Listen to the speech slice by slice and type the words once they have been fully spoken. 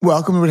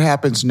Welcome to What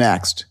Happens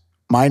Next.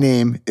 My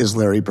name is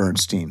Larry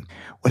Bernstein.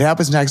 What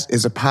Happens Next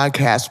is a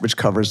podcast which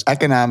covers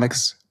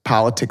economics,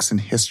 politics, and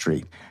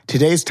history.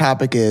 Today's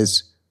topic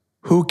is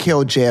Who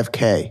Killed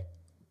JFK?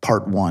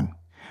 Part 1.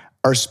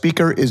 Our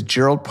speaker is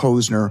Gerald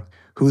Posner,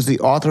 who is the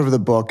author of the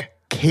book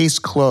Case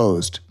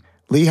Closed,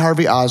 Lee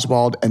Harvey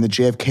Oswald and the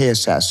JFK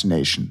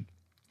Assassination.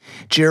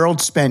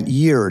 Gerald spent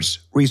years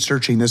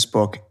researching this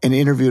book and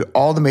interviewed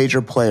all the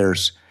major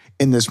players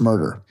in this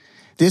murder.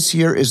 This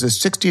year is the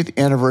 60th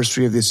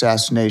anniversary of the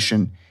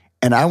assassination,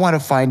 and I want to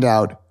find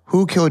out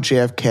who killed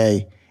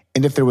JFK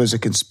and if there was a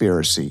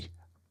conspiracy.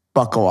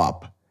 Buckle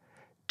up.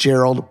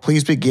 Gerald,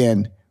 please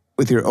begin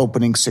with your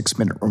opening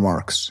 6-minute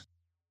remarks.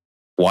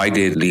 Why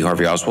did Lee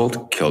Harvey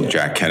Oswald kill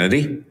Jack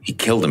Kennedy? He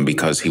killed him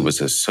because he was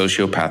a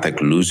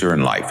sociopathic loser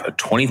in life, a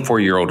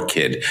 24-year-old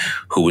kid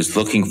who was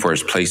looking for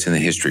his place in the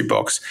history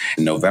books.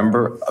 In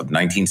November of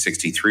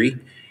 1963,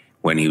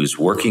 when he was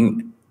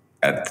working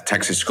at the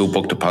Texas School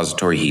Book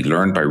Depository, he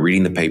learned by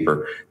reading the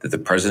paper that the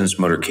president's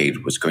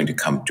motorcade was going to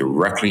come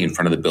directly in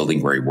front of the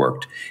building where he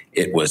worked.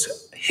 It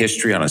was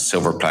history on a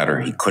silver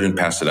platter. He couldn't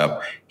pass it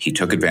up. He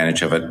took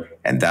advantage of it,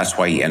 and that's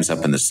why he ends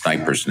up in the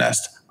sniper's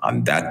nest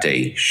on that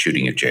day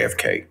shooting at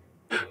JFK.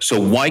 So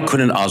why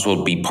couldn't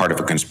Oswald be part of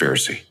a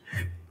conspiracy?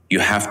 You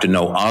have to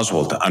know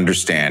Oswald to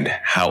understand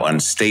how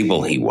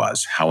unstable he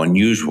was, how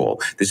unusual.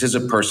 This is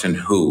a person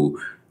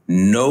who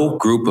no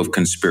group of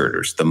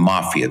conspirators, the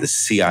mafia, the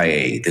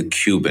CIA, the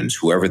Cubans,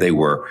 whoever they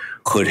were,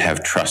 could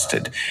have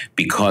trusted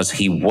because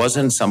he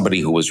wasn't somebody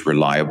who was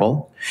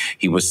reliable.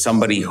 He was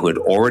somebody who had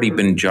already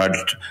been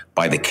judged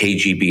by the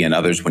KGB and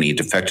others when he had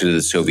defected to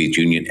the Soviet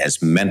Union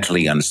as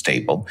mentally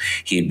unstable.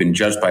 He had been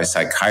judged by a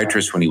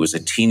psychiatrist when he was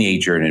a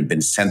teenager and had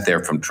been sent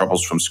there from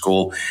troubles from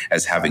school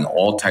as having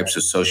all types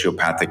of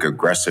sociopathic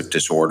aggressive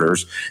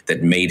disorders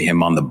that made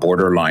him on the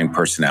borderline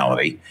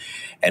personality.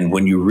 And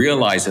when you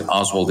realize that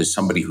Oswald is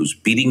somebody who's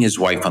beating his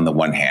wife on the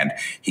one hand,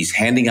 he's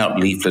handing out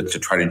leaflets to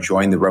try to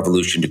join the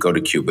revolution to go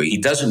to Cuba. He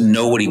doesn't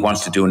know what he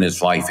wants to do in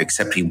his life,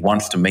 except he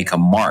wants to make a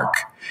mark.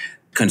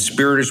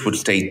 Conspirators would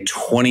stay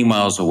 20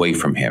 miles away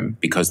from him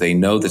because they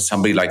know that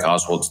somebody like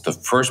Oswald's the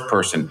first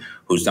person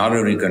who's not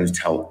only going to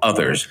tell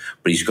others,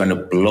 but he's going to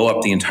blow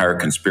up the entire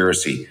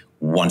conspiracy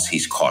once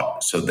he's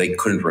caught. So they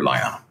couldn't rely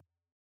on him.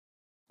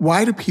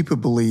 Why do people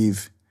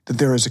believe that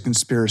there is a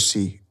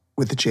conspiracy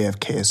with the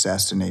JFK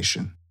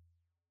assassination?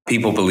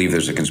 People believe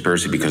there's a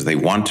conspiracy because they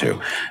want to.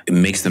 It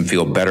makes them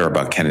feel better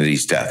about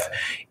Kennedy's death.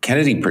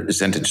 Kennedy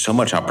presented so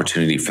much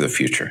opportunity for the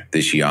future.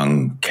 This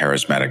young,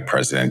 charismatic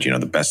president,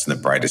 the best and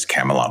the brightest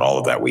Camelot, all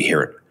of that, we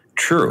hear it.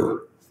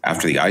 True.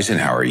 After the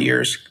Eisenhower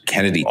years,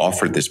 Kennedy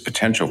offered this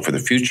potential for the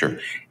future,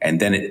 and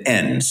then it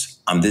ends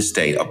on this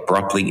day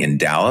abruptly in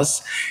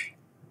Dallas.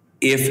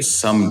 If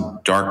some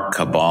dark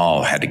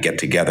cabal had to get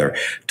together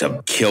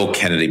to kill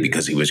Kennedy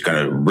because he was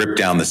going to rip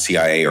down the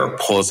CIA or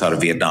pull us out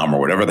of Vietnam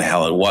or whatever the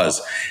hell it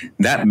was,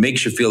 that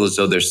makes you feel as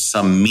though there's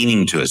some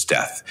meaning to his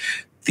death.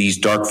 These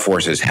dark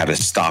forces had to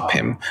stop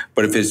him.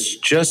 But if it's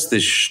just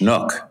this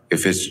schnook,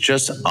 if it's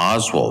just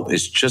Oswald,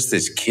 it's just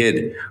this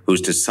kid who's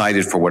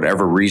decided for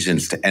whatever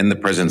reasons to end the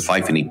president's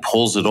life and he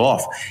pulls it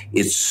off,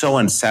 it's so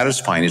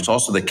unsatisfying. It's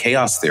also the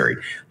chaos theory.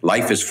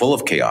 Life is full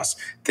of chaos.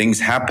 Things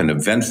happen.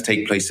 Events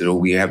take place that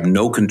we have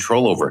no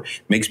control over.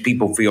 It makes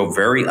people feel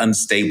very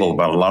unstable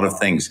about a lot of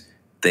things.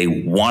 They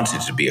want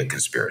it to be a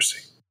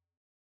conspiracy.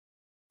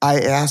 I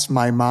asked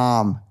my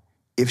mom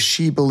if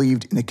she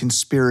believed in a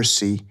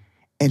conspiracy,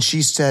 and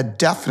she said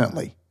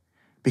definitely,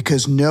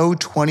 because no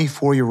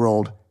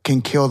 24-year-old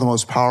can kill the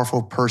most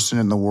powerful person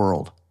in the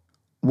world.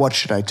 What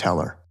should I tell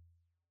her?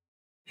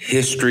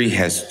 History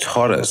has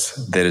taught us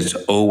that it's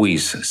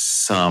always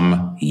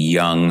some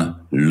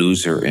young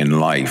loser in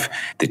life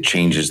that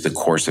changes the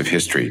course of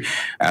history.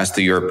 Ask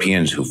the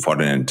Europeans who fought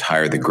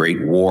the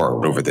Great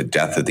War over the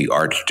death of the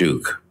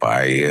Archduke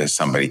by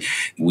somebody.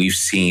 We've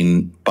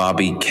seen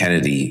Bobby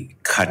Kennedy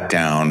cut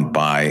down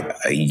by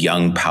a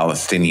young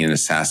Palestinian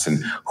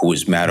assassin who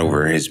was mad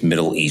over his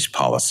Middle East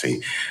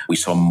policy. We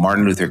saw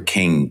Martin Luther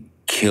King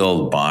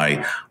killed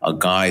by a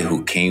guy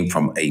who came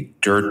from a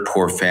dirt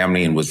poor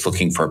family and was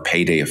looking for a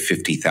payday of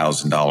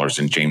 $50,000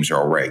 in James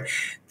Earl Ray.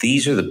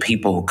 These are the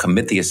people who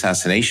commit the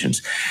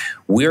assassinations.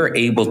 We're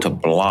able to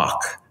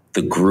block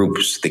the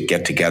groups that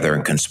get together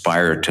and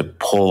conspire to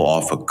pull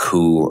off a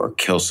coup or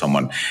kill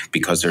someone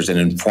because there's an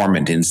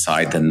informant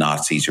inside the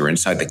Nazis or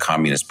inside the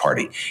Communist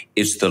Party.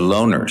 It's the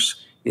loners.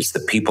 It's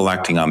the people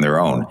acting on their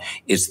own.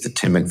 It's the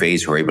Tim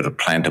McVeighs who are able to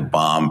plant a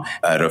bomb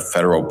at a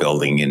federal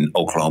building in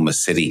Oklahoma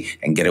City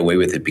and get away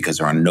with it because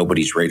they're on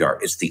nobody's radar.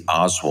 It's the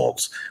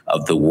Oswalds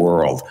of the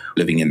world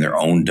living in their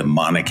own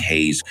demonic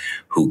haze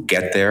who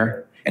get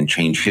there and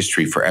change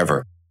history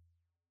forever.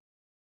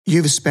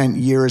 You've spent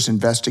years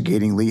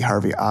investigating Lee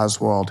Harvey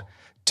Oswald.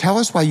 Tell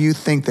us why you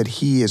think that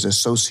he is a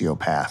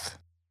sociopath.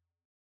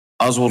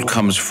 Oswald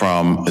comes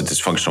from a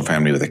dysfunctional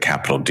family with a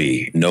capital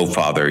D. No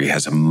father. He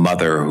has a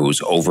mother who's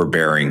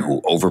overbearing,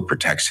 who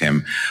overprotects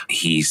him.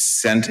 He's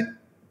sent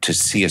to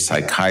see a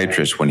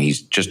psychiatrist when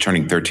he's just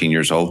turning 13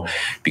 years old,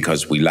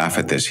 because we laugh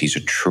at this. He's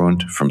a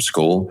truant from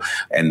school.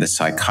 And the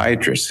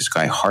psychiatrist, this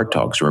guy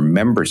Hartogs,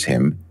 remembers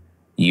him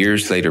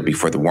years later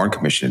before the Warren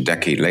Commission, a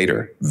decade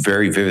later,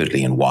 very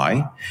vividly. And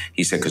why?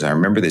 He said, because I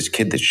remember this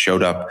kid that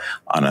showed up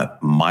on a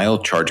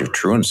mild charge of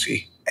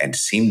truancy and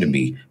seemed to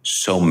be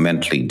so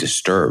mentally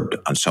disturbed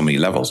on so many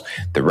levels.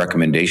 The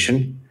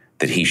recommendation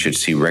that he should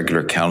see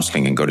regular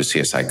counseling and go to see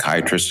a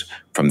psychiatrist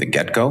from the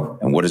get-go.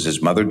 And what does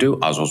his mother do?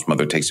 Oswald's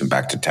mother takes him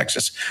back to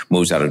Texas,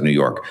 moves out of New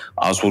York.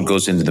 Oswald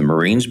goes into the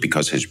Marines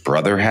because his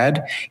brother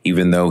had,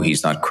 even though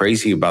he's not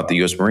crazy about the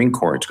U.S. Marine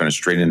Corps, it's going to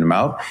straighten him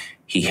out.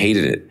 He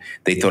hated it.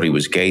 They thought he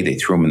was gay. They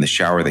threw him in the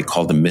shower. They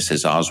called him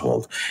Mrs.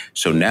 Oswald.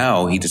 So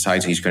now he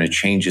decides he's going to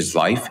change his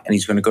life and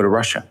he's going to go to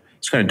Russia.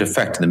 He's going to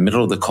defect in the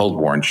middle of the Cold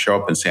War and show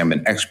up and say, I'm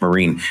an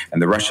ex-Marine.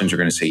 And the Russians are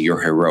going to say,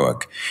 you're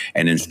heroic.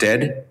 And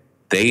instead,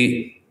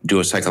 they do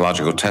a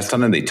psychological test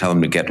on him. They tell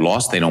him to get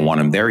lost. They don't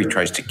want him there. He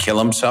tries to kill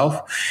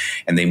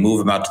himself. And they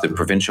move him out to the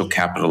provincial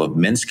capital of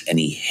Minsk, and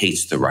he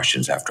hates the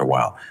Russians after a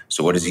while.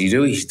 So what does he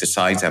do? He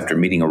decides after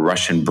meeting a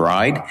Russian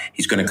bride,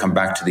 he's going to come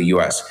back to the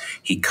U.S.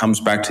 He comes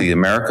back to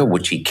America,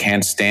 which he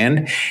can't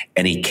stand,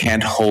 and he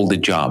can't hold a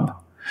job.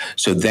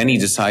 So then he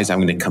decides, I'm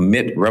going to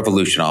commit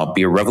revolution. I'll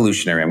be a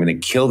revolutionary. I'm going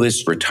to kill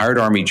this retired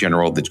army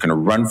general that's going to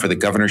run for the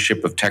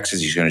governorship of Texas.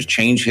 He's going to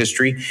change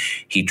history.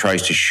 He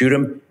tries to shoot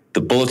him. The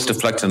bullets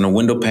deflect on the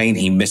window pane.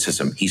 He misses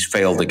him. He's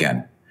failed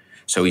again.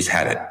 So he's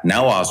had it.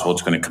 Now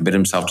Oswald's going to commit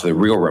himself to the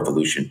real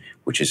revolution,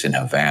 which is in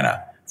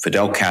Havana.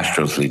 Fidel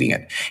Castro's leading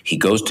it. He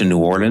goes to New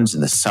Orleans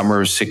in the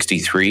summer of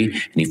 63,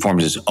 and he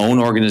forms his own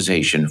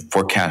organization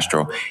for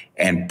Castro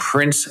and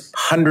prints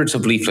hundreds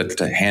of leaflets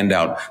to hand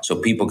out so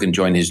people can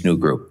join his new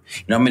group.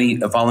 You know how many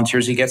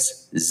volunteers he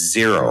gets?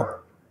 0.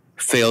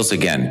 Fails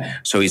again.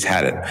 So he's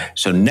had it.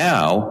 So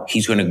now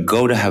he's going to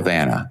go to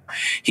Havana.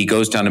 He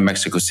goes down to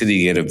Mexico City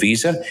to get a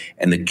visa,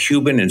 and the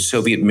Cuban and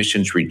Soviet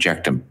missions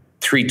reject him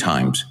 3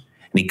 times.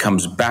 And he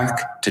comes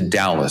back to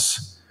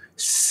Dallas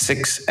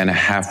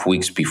 6.5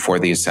 weeks before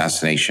the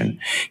assassination.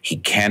 He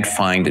can't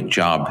find a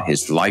job.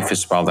 His life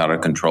is spiraled out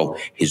of control.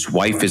 His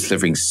wife is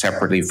living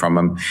separately from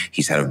him.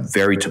 He's had a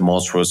very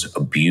tumultuous,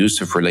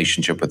 abusive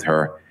relationship with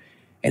her.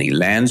 And he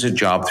lands a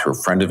job through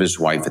a friend of his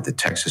wife at the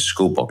Texas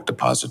School Book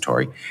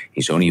Depository.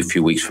 He's only a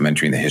few weeks from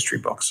entering the history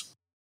books.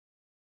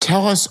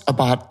 Tell us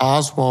about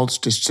Oswald's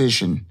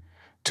decision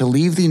to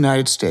leave the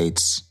United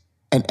States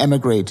and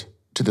emigrate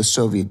to the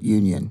Soviet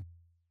Union.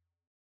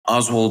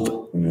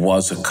 Oswald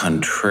was a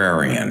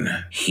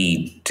contrarian.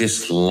 He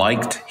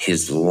disliked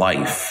his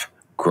life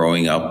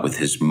growing up with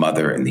his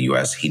mother in the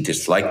U.S. He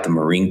disliked the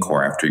Marine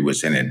Corps after he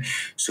was in it.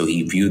 So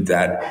he viewed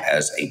that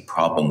as a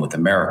problem with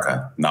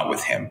America, not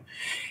with him.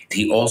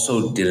 He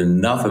also did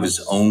enough of his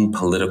own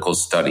political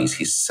studies.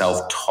 He's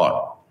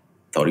self-taught,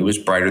 thought he was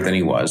brighter than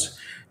he was,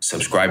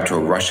 subscribed to a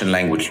Russian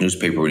language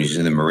newspaper when he was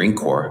in the Marine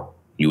Corps.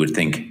 You would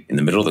think in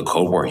the middle of the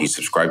Cold War, he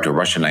subscribed to a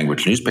Russian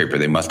language newspaper.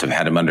 They must have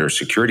had him under a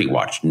security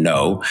watch.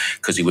 No,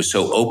 because he was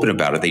so open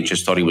about it. They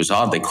just thought he was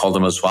odd. They called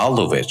him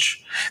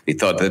Oswaldovich. They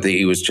thought that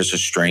he was just a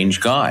strange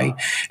guy.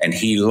 And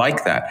he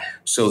liked that.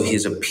 So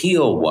his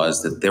appeal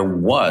was that there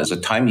was a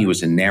time he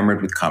was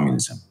enamored with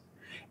communism.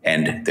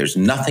 And there's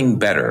nothing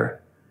better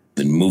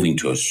than moving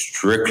to a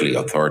strictly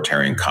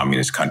authoritarian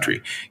communist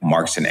country.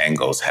 Marx and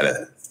Engels had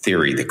a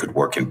theory that could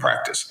work in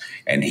practice,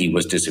 and he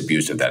was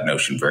disabused of that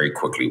notion very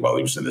quickly while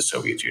he was in the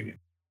Soviet Union.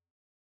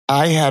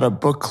 I had a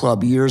book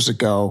club years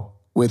ago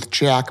with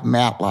Jack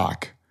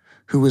Matlock,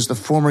 who was the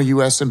former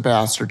U.S.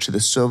 ambassador to the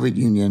Soviet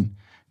Union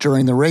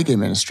during the Reagan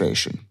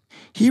administration.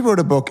 He wrote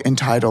a book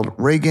entitled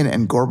Reagan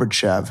and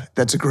Gorbachev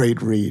that's a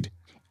great read,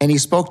 and he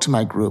spoke to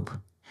my group.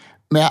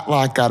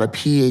 Matlock got a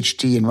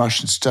PhD in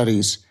Russian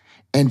studies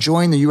and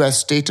joined the U.S.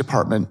 State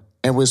Department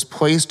and was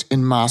placed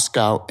in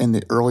Moscow in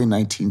the early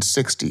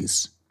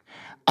 1960s.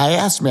 I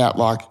asked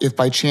Matlock if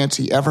by chance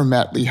he ever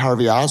met Lee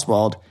Harvey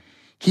Oswald.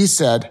 He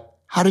said,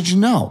 "How did you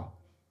know?"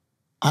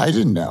 I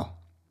didn't know.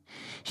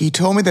 He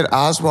told me that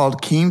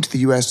Oswald came to the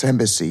U.S.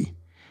 Embassy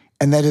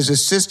and that his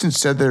assistant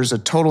said there's a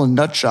total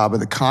nutjob in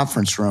the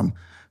conference room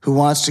who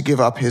wants to give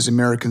up his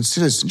American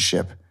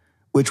citizenship,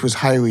 which was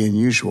highly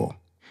unusual.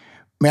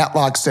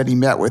 Matlock said he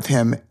met with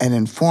him and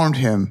informed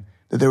him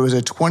that there was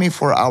a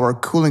 24-hour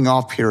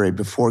cooling-off period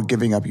before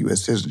giving up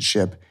U.S.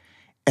 citizenship,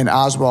 and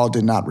Oswald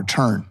did not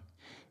return.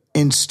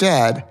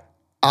 Instead,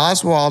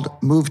 Oswald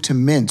moved to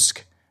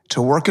Minsk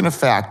to work in a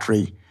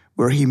factory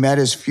where he met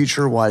his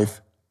future wife,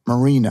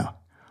 Marina.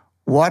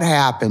 What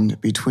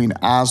happened between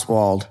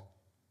Oswald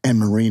and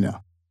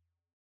Marina?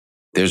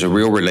 There's a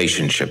real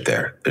relationship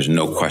there. There's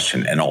no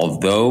question. And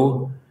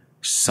although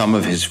some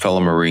of his fellow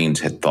Marines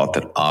had thought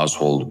that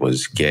Oswald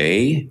was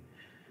gay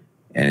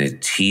and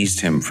it teased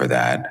him for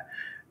that,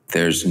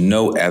 there's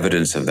no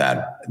evidence of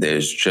that.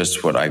 There's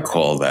just what I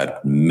call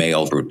that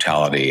male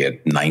brutality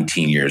at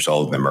 19 years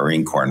old in the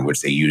Marine Corps, in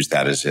which they use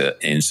that as an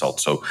insult.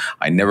 So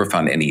I never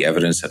found any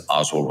evidence that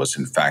Oswald was,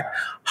 in fact,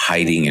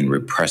 hiding and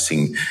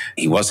repressing.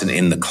 He wasn't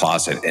in the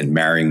closet and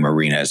marrying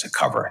Marina as a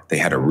cover. They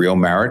had a real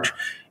marriage.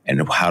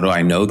 And how do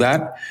I know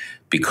that?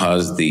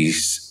 because the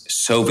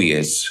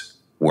Soviets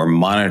were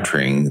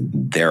monitoring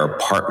their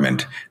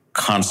apartment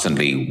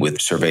constantly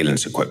with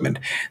surveillance equipment.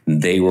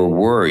 They were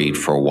worried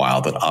for a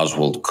while that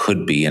Oswald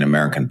could be an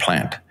American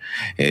plant.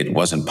 It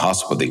wasn't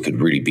possible they could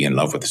really be in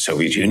love with the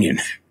Soviet Union.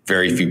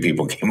 Very few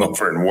people came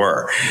over and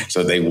were.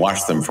 So they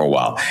watched them for a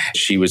while.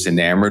 She was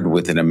enamored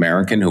with an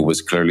American who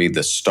was clearly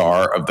the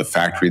star of the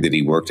factory that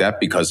he worked at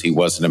because he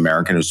was an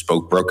American who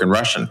spoke broken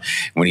Russian.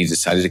 When he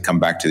decided to come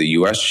back to the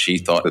U.S., she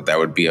thought that that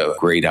would be a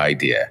great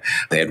idea.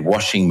 They had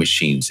washing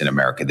machines in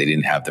America. They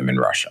didn't have them in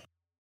Russia.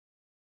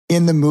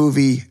 In the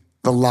movie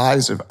The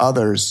Lives of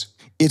Others,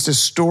 it's a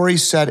story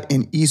set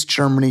in East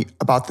Germany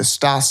about the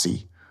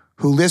Stasi,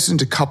 who listened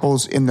to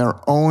couples in their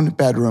own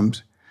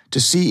bedrooms to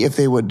see if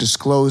they would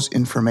disclose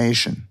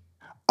information.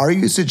 Are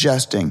you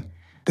suggesting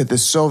that the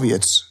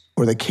Soviets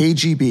or the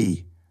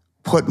KGB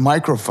put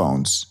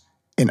microphones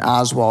in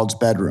Oswald's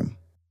bedroom?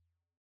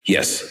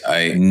 Yes,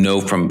 I know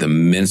from the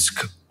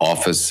Minsk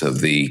office of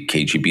the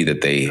KGB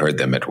that they heard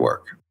them at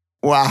work.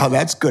 Wow,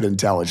 that's good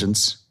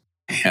intelligence.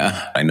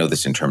 Yeah, I know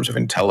this in terms of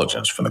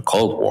intelligence from the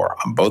Cold War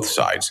on both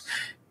sides.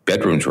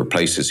 Bedrooms were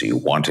places you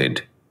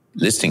wanted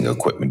listening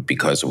equipment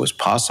because it was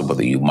possible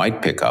that you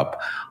might pick up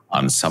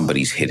on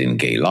somebody's hidden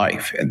gay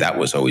life. And that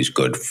was always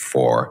good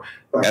for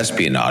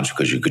espionage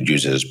because you could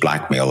use it as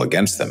blackmail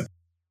against them.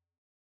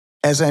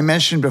 As I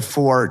mentioned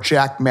before,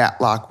 Jack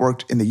Matlock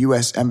worked in the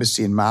U.S.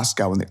 Embassy in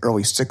Moscow in the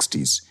early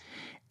 60s.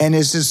 And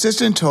his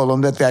assistant told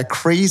him that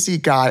crazy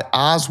guy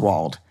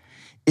Oswald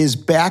is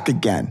back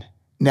again,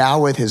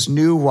 now with his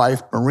new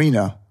wife,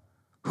 Marina,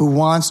 who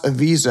wants a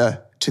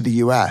visa to the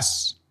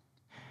U.S.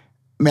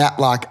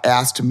 Matlock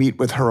asked to meet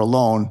with her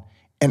alone,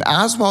 and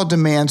Oswald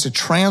demands to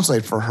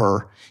translate for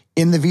her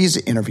in the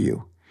visa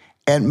interview.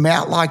 And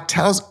Matlock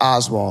tells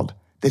Oswald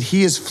that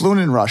he is fluent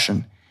in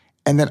Russian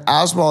and that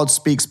Oswald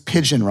speaks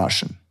pidgin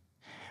Russian.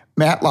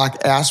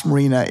 Matlock asks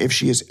Marina if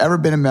she has ever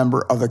been a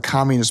member of the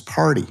Communist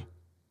Party.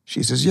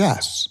 She says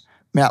yes.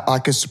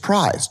 Matlock is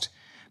surprised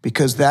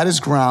because that is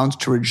grounds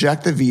to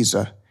reject the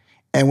visa,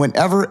 and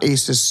whenever a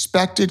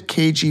suspected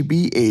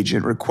KGB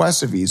agent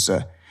requests a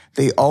visa,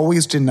 they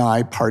always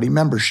deny party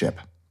membership.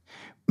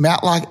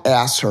 Matlock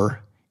asks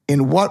her,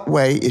 in what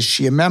way is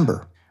she a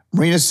member?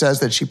 Marina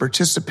says that she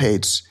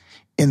participates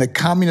in the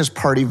Communist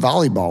Party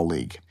Volleyball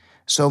League.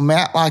 So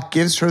Matlock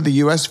gives her the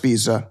U.S.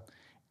 visa,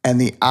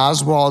 and the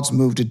Oswalds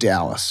move to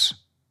Dallas.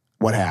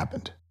 What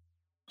happened?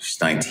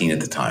 She's 19 at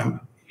the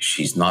time.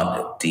 She's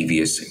not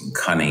devious and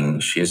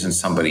cunning. She isn't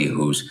somebody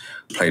who's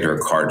played her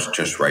cards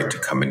just right to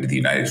come into the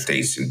United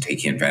States and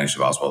taking advantage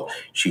of Oswald.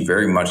 She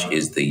very much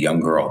is the young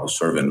girl who's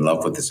sort of in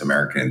love with this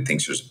American and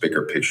thinks there's a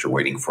bigger picture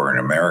waiting for her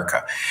in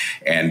America.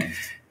 And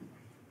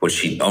what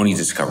she only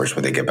discovers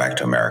when they get back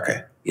to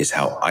America is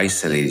how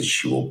isolated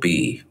she will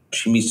be.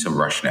 She meets some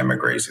Russian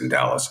emigres in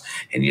Dallas,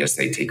 and yes,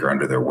 they take her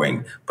under their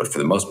wing, but for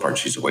the most part,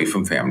 she's away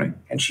from family,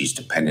 and she's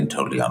dependent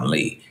totally on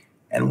Lee.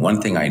 And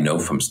one thing I know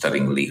from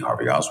studying Lee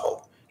Harvey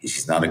Oswald is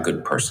he's not a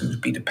good person to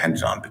be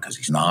dependent on because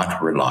he's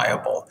not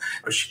reliable,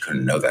 but she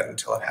couldn't know that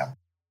until it happened.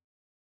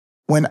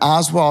 When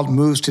Oswald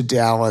moves to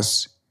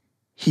Dallas,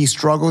 he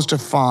struggles to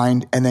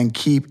find and then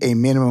keep a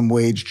minimum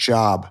wage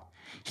job.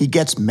 He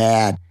gets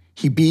mad.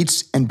 He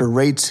beats and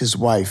berates his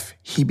wife.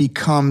 He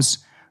becomes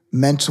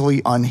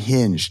mentally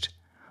unhinged.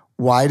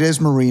 Why does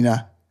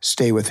Marina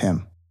stay with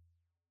him?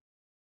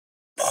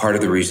 Part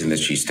of the reason that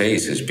she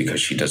stays is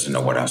because she doesn't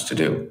know what else to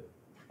do.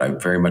 I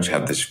very much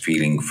have this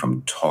feeling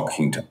from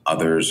talking to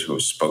others who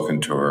have spoken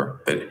to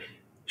her that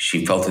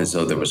she felt as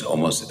though there was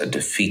almost a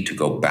defeat to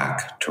go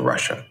back to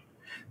Russia.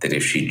 That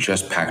if she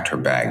just packed her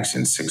bags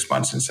in 6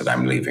 months and said,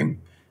 I'm leaving,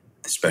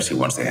 especially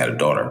once they had a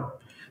daughter,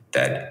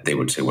 that they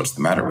would say, what's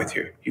the matter with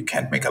you? You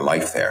can't make a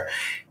life there.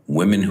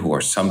 Women who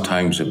are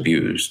sometimes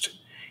abused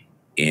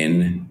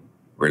in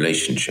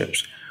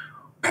relationships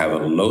have a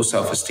low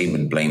self-esteem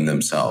and blame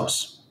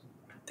themselves.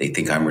 They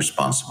think I'm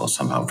responsible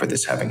somehow for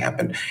this having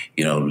happened.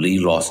 You know, Lee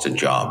lost a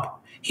job.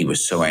 He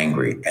was so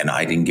angry, and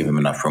I didn't give him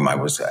enough room. I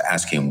was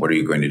asking him, what are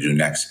you going to do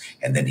next?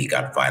 And then he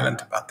got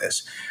violent about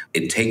this.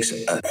 It takes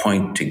a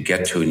point to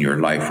get to in your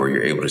life where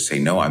you're able to say,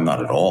 no, I'm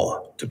not at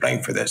all to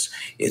blame for this.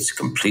 It's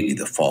completely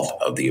the fault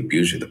of the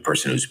abuser, the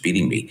person who's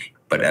beating me.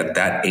 But at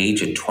that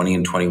age, at 20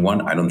 and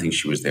 21, I don't think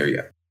she was there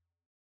yet.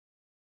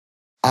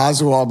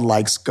 Oswald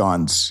likes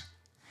guns.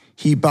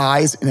 He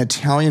buys an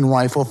Italian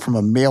rifle from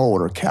a mail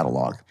order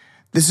catalog.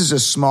 This is a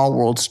small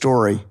world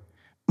story.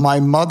 My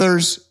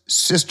mother's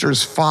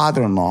sister's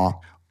father-in-law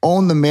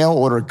owned the mail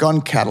order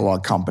gun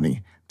catalog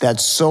company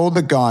that sold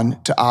the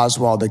gun to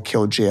Oswald that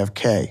killed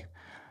JFK.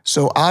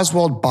 So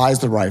Oswald buys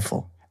the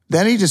rifle.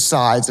 Then he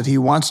decides that he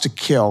wants to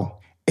kill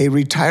a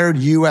retired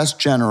U.S.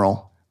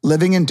 general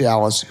living in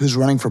Dallas who's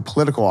running for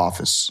political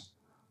office.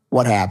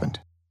 What happened?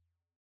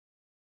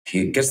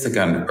 He gets the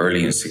gun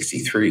early in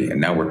 63, and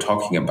now we're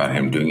talking about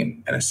him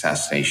doing an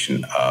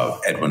assassination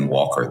of Edwin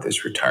Walker,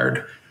 this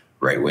retired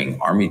right-wing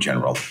army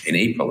general, in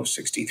April of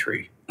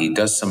 63. He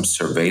does some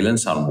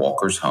surveillance on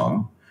Walker's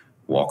home.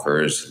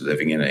 Walker is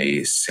living in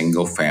a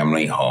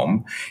single-family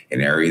home,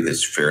 an area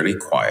that's fairly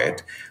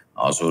quiet.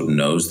 Oswald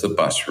knows the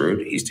bus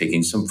route. He's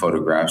taking some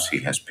photographs. He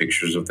has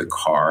pictures of the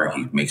car.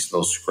 He makes a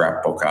little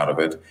scrapbook out of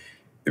it.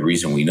 The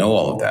reason we know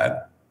all of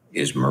that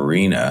is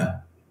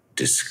Marina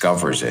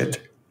discovers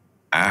it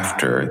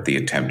after the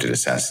attempted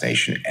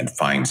assassination and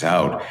finds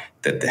out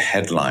that the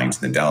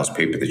headlines in the Dallas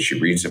paper that she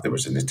reads that there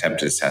was an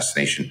attempted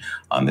assassination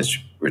on this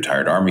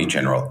retired Army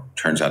general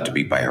turns out to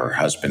be by her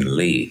husband,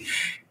 Lee.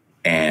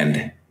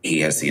 And he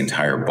has the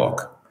entire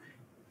book.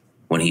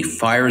 When he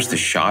fires the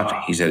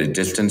shot, he's at a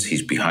distance.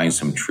 He's behind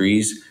some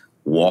trees.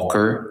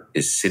 Walker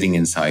is sitting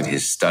inside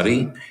his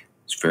study.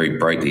 It's very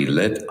brightly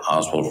lit.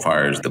 Oswald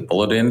fires the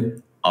bullet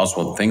in.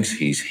 Oswald thinks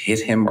he's hit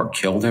him or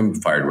killed him,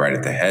 fired right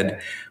at the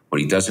head. What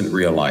he doesn't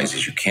realize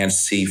is you can't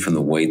see from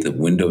the way the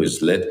window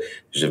is lit.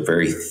 There's a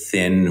very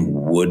thin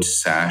wood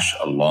sash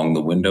along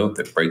the window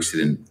that breaks it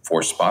in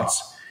 4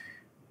 spots.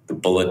 The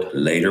bullet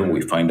later,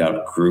 we find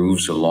out,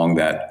 grooves along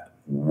that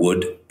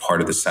wood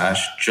part of the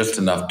sash, just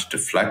enough to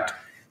deflect,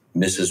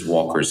 misses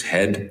Walker's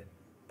head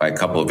by a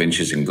couple of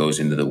inches and goes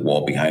into the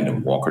wall behind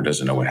him. Walker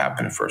doesn't know what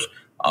happened at first.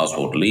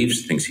 Oswald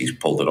leaves, thinks he's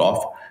pulled it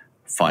off,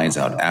 finds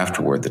out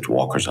afterward that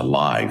Walker's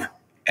alive.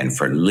 And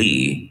for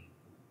Lee,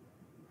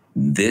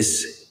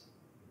 this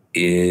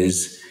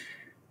is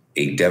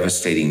a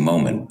devastating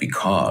moment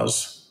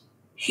because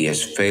he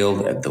has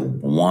failed at the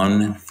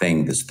one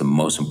thing that's the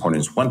most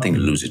important. It's one thing to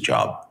lose a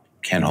job,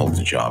 can't hold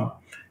the job.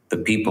 The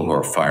people who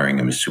are firing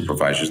him as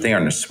supervisors, they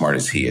aren't as smart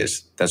as he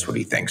is. That's what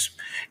he thinks.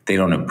 They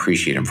don't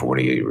appreciate him for what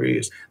he really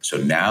is. So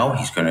now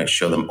he's going to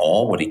show them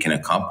all what he can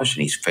accomplish,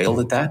 and he's failed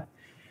at that.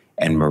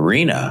 And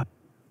Marina,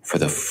 for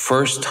the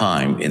first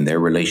time in their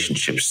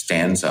relationship,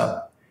 stands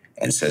up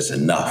and says,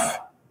 enough.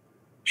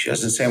 She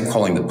doesn't say, I'm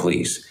calling the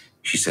police.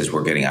 She says,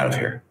 we're getting out of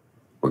here.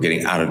 We're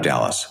getting out of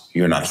Dallas.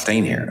 You're not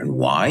staying here. And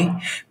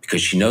why?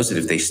 Because she knows that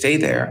if they stay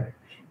there,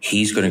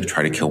 he's going to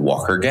try to kill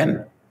Walker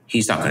again.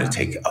 He's not going to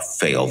take a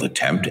failed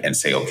attempt and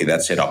say, okay,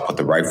 that's it. I'll put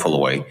the rifle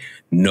away.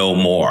 No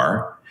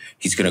more.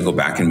 He's going to go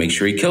back and make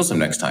sure he kills him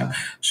next time.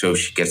 So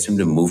she gets him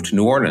to move to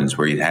New Orleans,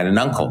 where he had an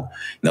uncle.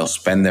 And they'll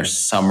spend their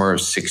summer of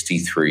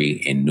 63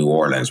 in New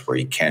Orleans, where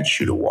he can't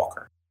shoot a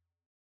Walker.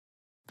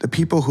 The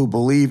people who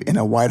believe in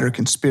a wider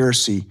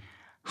conspiracy,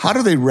 how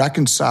do they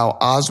reconcile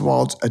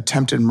Oswald's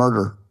attempted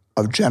murder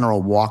of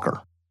General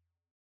Walker?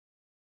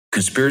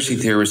 Conspiracy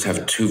theorists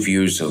have 2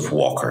 views of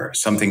Walker.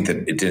 Some think that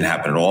it didn't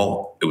happen at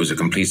all. It was a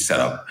complete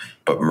setup.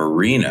 But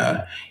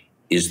Marina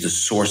is the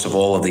source of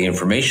all of the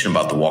information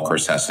about the Walker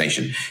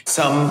assassination.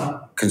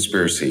 Some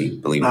conspiracy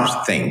believers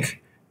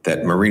think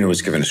that Marina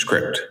was given a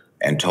script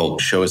and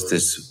told, show us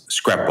this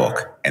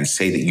scrapbook and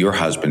say that your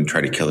husband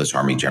tried to kill this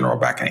Army general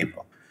back in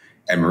April.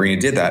 And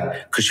Marina did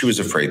that because she was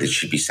afraid that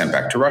she'd be sent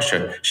back to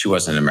Russia. She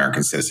wasn't an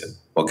American citizen.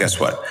 Well, guess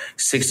what?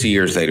 60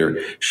 years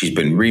later, she's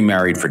been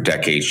remarried for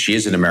decades. She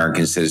is an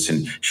American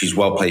citizen. She's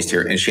well placed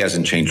here, and she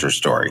hasn't changed her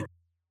story.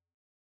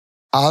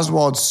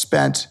 Oswald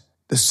spent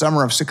the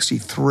summer of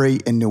 63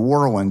 in New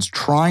Orleans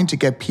trying to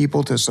get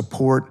people to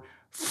support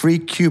Free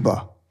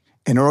Cuba,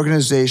 an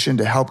organization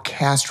to help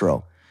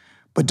Castro,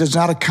 but does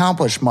not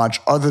accomplish much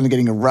other than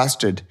getting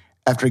arrested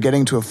after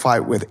getting into a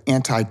fight with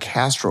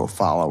anti-Castro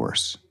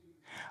followers.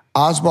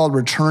 Oswald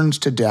returns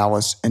to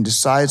Dallas and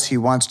decides he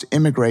wants to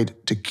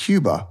immigrate to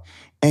Cuba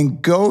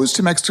and goes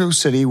to Mexico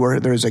City where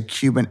there is a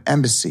Cuban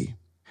embassy.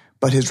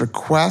 But his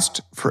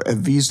request for a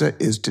visa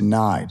is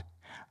denied.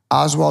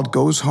 Oswald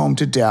goes home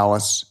to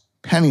Dallas,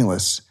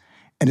 penniless,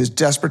 and is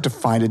desperate to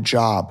find a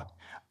job.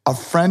 A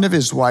friend of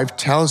his wife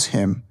tells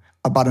him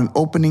about an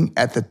opening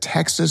at the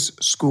Texas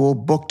School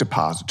Book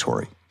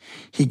Depository.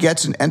 He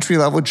gets an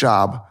entry-level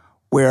job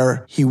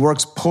where he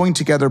works pulling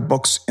together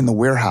books in the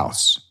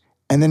warehouse.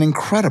 And then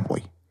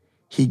incredibly,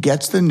 he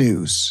gets the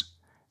news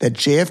that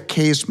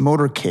JFK's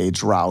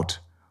motorcade's route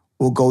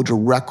will go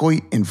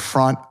directly in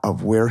front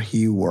of where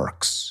he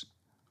works.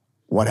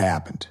 What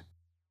happened?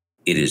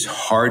 It is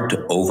hard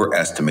to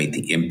overestimate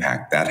the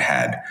impact that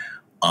had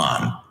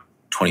on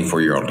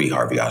 24-year-old Lee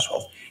Harvey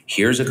Oswald.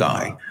 Here's a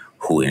guy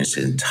who in his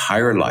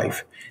entire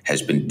life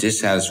has been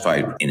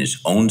dissatisfied in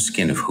his own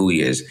skin of who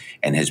he is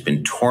and has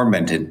been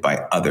tormented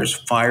by others,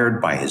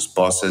 fired by his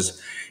bosses.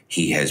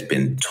 He has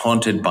been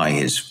taunted by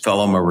his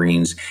fellow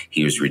Marines.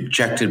 He was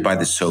rejected by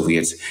the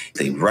Soviets.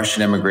 The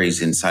Russian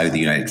emigres inside of the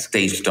United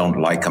States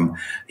don't like him.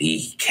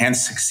 He can't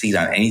succeed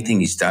on anything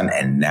he's done.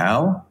 And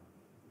now,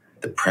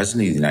 the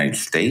President of the United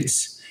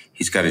States,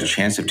 he's got a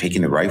chance of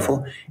taking the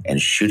rifle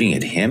and shooting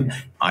at him.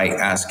 I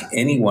ask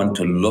anyone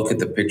to look at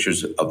the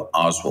pictures of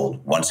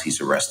Oswald once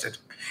he's arrested.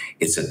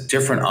 It's a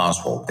different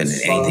Oswald than in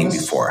anything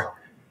before.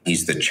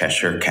 He's the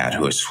Cheshire cat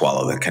who has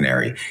swallowed the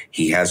canary.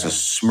 He has a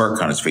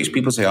smirk on his face.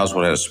 People say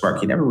Oswald had a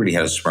smirk. He never really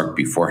had a smirk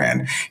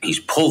beforehand. He's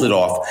pulled it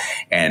off,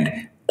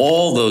 and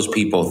all those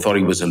people thought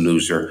he was a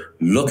loser.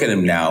 Look at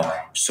him now.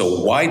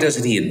 So why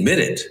doesn't he admit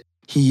it?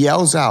 He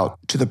yells out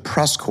to the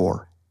press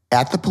corps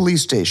at the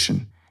police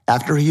station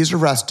after he is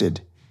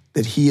arrested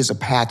that he is a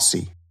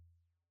patsy.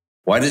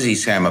 Why does he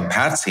say I'm a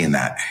patsy in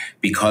that?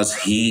 Because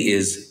he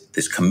is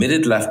this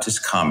committed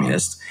leftist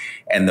communist.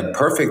 And the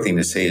perfect thing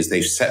to say is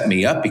they've set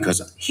me up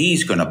because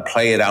he's going to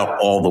play it out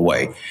all the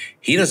way.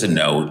 He doesn't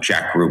know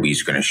Jack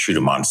Ruby's going to shoot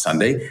him on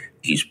Sunday.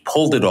 He's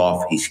pulled it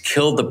off. He's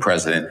killed the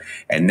president.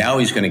 And now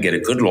he's going to get a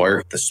good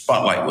lawyer. The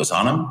spotlight was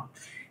on him.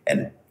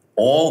 And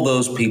all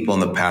those people in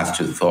the past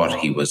who thought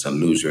he was a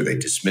loser, they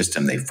dismissed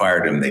him, they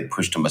fired him, they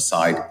pushed him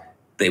aside,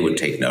 they would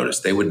take notice.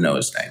 They would know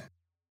his name.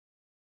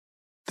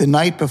 The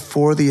night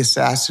before the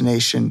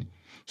assassination,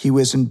 he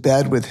was in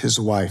bed with his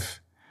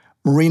wife.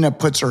 Marina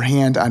puts her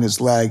hand on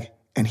his leg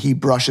and he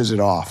brushes it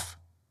off.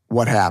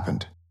 What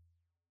happened?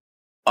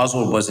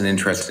 Oswald wasn't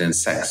interested in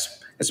sex.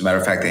 As a matter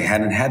of fact, they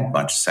hadn't had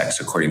much sex,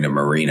 according to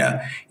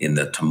Marina, in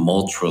the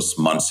tumultuous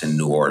months in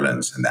New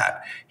Orleans and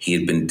that. He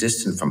had been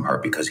distant from her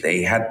because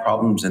they had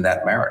problems in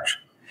that marriage.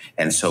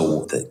 And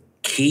so the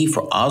key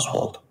for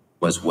Oswald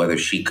was whether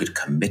she could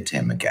commit to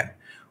him again.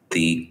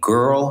 The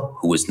girl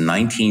who was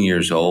 19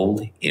 years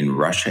old in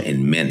Russia,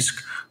 in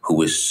Minsk, who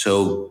was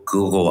so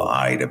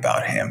Google-eyed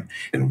about him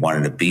and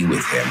wanted to be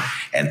with him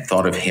and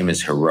thought of him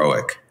as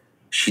heroic,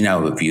 she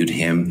now viewed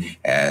him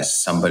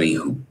as somebody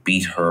who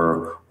beat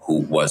her,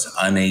 who was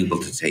unable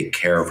to take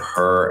care of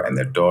her and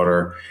their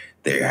daughter.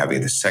 They're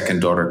having the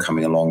second daughter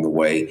coming along the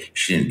way.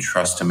 She didn't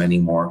trust him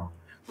anymore.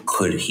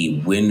 Could he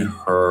win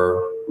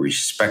her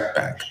respect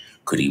back?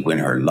 Could he win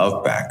her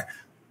love back?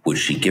 Would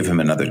she give him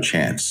another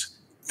chance?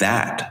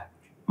 That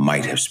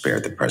might have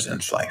spared the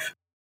president's life.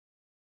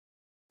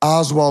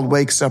 Oswald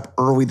wakes up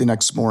early the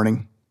next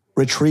morning,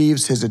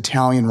 retrieves his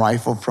Italian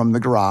rifle from the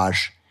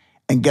garage,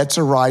 and gets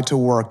a ride to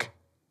work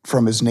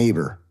from his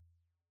neighbor.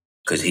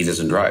 Because he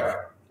doesn't drive.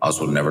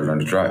 Oswald never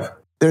learned to drive.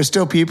 There's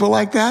still people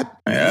like that?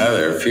 Yeah,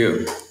 there are a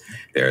few.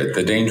 They're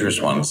the dangerous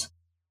ones.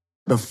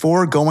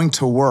 Before going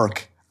to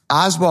work,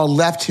 Oswald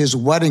left his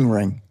wedding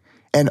ring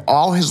and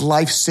all his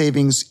life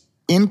savings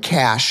in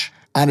cash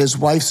on his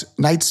wife's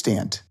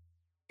nightstand.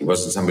 He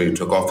wasn't somebody who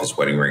took off his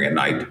wedding ring at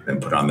night and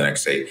put it on the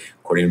next day.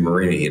 According to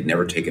Marina, he had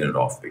never taken it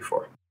off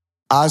before.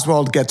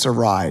 Oswald gets a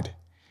ride.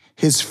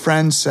 His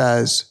friend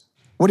says,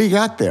 "What do you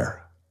got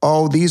there?"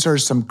 "Oh, these are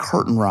some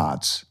curtain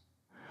rods."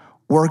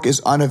 Work is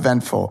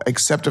uneventful,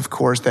 except, of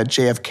course, that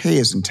JFK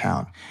is in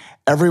town.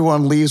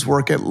 Everyone leaves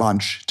work at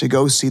lunch to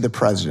go see the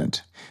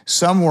president.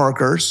 Some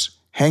workers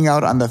hang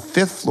out on the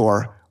 5th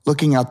floor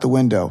looking out the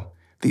window.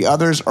 The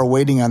others are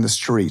waiting on the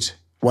street.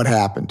 What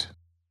happened?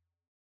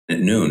 At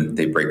noon,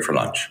 they break for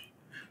lunch.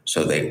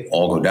 So they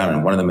all go down,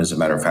 and one of them, as a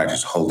matter of fact,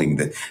 is holding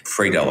the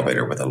freight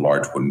elevator with a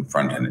large wooden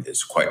front, and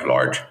it's quite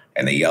large.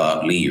 And they yell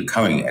out, "Lee, you're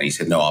coming." And he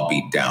said, "No, I'll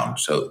be down."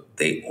 So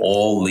they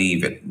all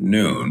leave at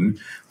noon.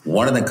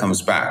 One of them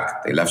comes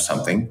back. They left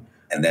something,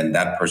 and then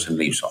that person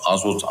leaves. So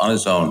Oswald's on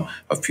his own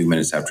a few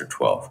minutes after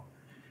 12.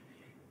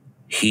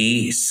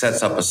 He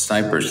sets up a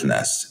sniper's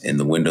nest in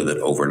the window that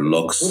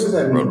overlooks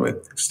the roadway.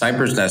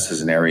 Sniper's nest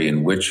is an area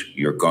in which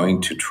you're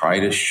going to try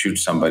to shoot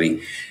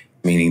somebody,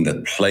 meaning the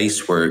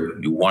place where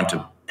you want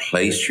to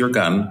place your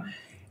gun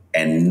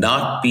and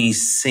not be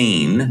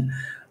seen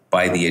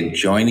by the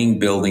adjoining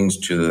buildings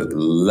to the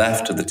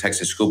left of the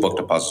Texas School Book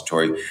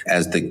Depository.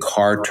 As the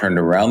car turned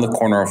around the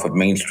corner off of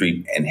Main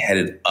Street and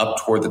headed up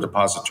toward the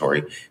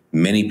depository,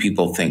 many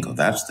people think, oh,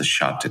 that's the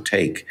shot to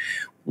take.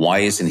 Why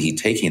isn't he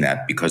taking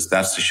that? Because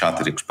that's the shot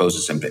that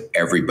exposes him to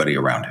everybody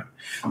around him.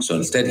 So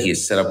instead, he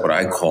has set up what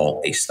I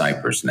call a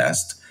sniper's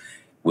nest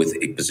with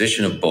a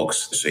position of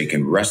books so he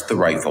can rest the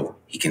rifle,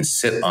 he can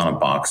sit on a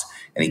box,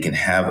 and he can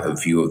have a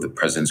view of the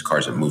president's car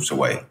as it moves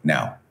away.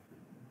 Now,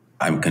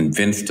 I'm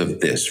convinced of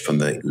this from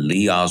the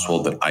Lee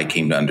Oswald that I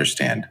came to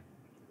understand.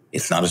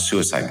 It's not a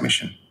suicide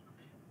mission.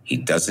 He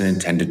doesn't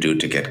intend to do it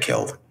to get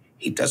killed.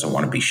 He doesn't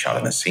want to be shot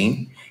on the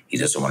scene. He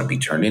doesn't want to be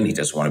turned in. He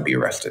doesn't want to be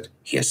arrested.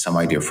 He has some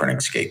idea for an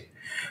escape.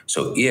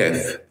 So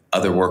if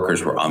other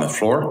workers were on the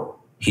floor,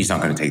 he's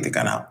not going to take the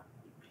gun out.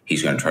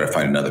 He's going to try to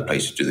find another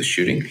place to do the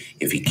shooting.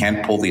 If he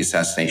can't pull the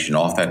assassination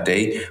off that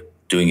day,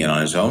 doing it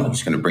on his own,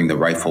 he's going to bring the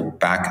rifle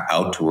back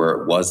out to where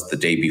it was the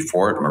day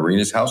before at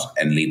Marina's house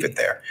and leave it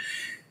there.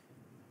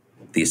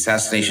 The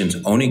assassination is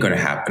only going to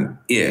happen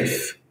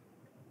if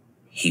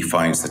he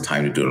finds the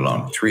time to do it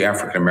alone. 3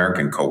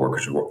 African-American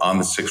coworkers who were on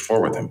the 6th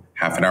floor with him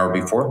half an hour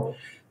before,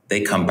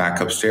 they come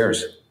back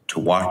upstairs to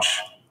watch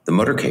the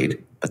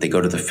motorcade, but they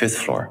go to the 5th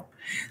floor.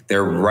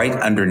 They're right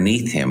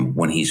underneath him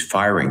when he's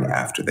firing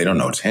after. They don't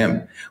know it's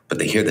him, but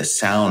they hear the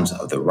sounds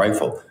of the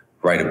rifle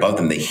right above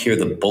them. They hear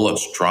the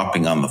bullets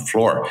dropping on the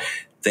floor.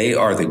 They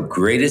are the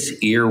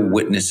greatest ear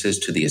witnesses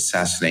to the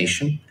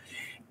assassination,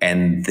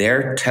 and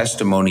their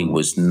testimony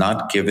was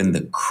not given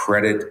the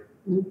credit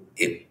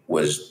it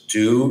was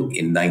due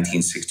in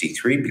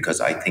 1963 because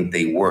I think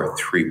they were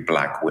 3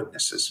 black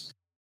witnesses.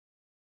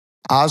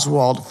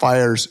 Oswald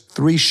fires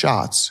 3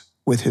 shots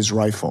with his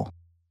rifle.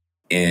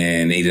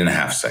 In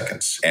 8.5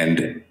 seconds.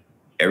 And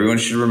everyone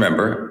should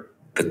remember,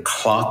 the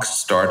clock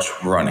starts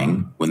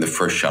running when the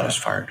first shot is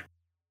fired.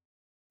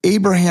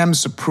 Abraham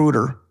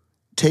Zapruder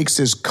takes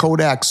his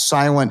Kodak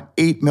silent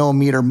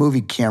 8mm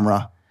movie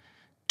camera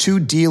to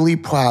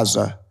Dealey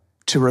Plaza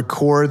to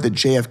record the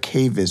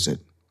JFK visit.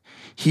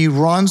 He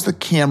runs the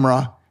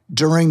camera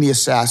during the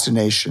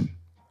assassination.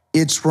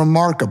 It's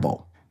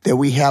remarkable that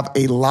we have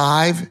a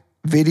live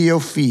video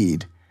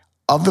feed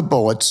of the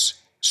bullets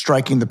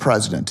striking the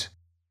president.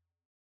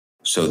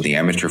 So the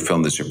amateur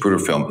film, the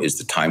Zapruder film, is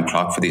the time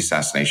clock for the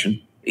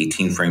assassination,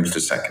 18 frames per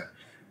second.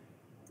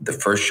 The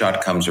first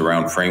shot comes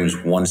around frames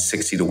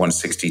 160 to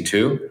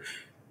 162.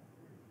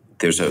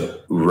 There's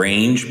a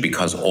range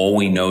because all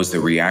we know is the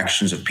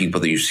reactions of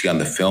people that you see on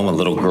the film. A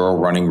little girl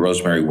running,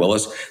 Rosemary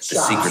Willis. The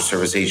Secret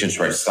Service agents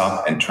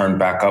stop and turn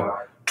back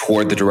up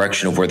toward the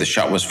direction of where the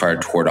shot was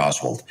fired, toward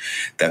Oswald.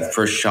 That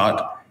first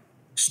shot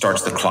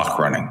starts the clock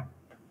running.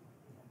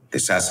 The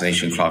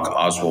assassination clock,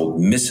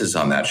 Oswald misses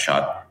on that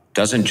shot,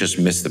 doesn't just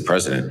miss the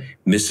president,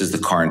 misses the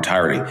car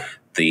entirely.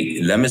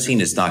 The limousine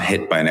is not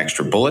hit by an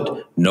extra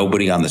bullet.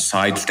 Nobody on the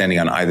side, standing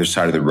on either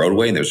side of the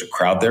roadway, and there's a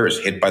crowd there, is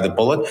hit by the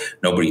bullet.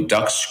 Nobody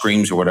ducks,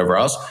 screams, or whatever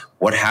else.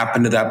 What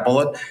happened to that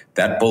bullet?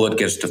 That bullet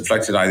gets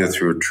deflected either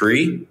through a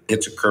tree,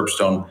 hits a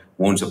curbstone,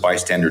 wounds a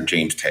bystander,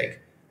 James Tague,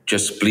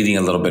 just bleeding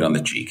a little bit on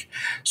the cheek.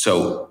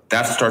 So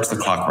that starts the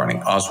clock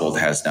running. Oswald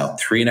has now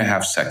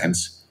 3.5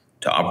 seconds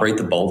to operate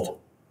the bolt,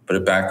 put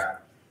it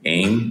back,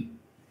 aim,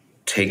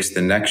 takes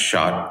the next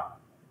shot,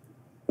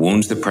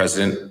 wounds the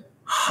president,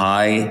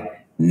 high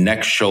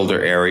neck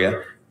shoulder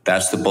area.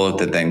 That's the bullet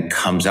that then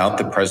comes out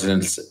the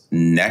president's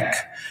neck,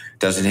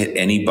 doesn't hit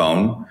any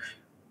bone.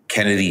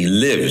 Kennedy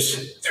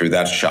lives through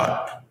that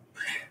shot.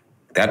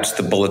 That's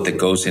the bullet that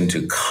goes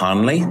into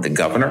Conley, the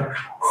governor,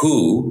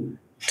 who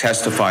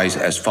testifies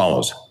as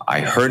follows.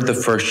 I heard the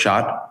first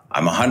shot.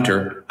 I'm a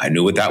hunter. I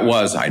knew what that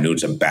was. I knew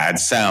it's a bad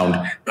sound.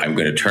 I'm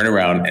going to turn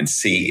around and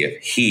see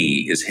if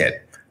he is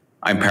hit.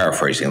 I'm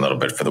paraphrasing a little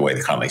bit for the way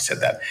that Conley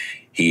said that.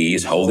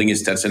 He's holding his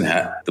Stetson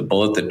hat. The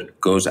bullet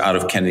that goes out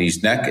of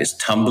Kennedy's neck is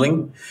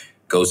tumbling,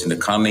 goes into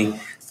Conley,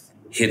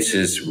 hits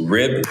his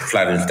rib,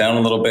 flattens down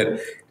a little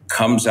bit,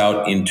 comes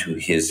out into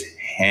his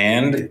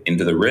hand,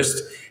 into the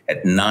wrist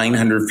at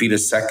 900 feet a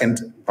second,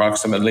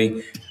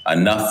 approximately,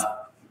 enough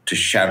to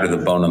shatter the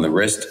bone on the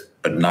wrist,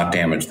 but not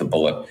damage the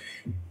bullet.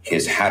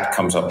 His hat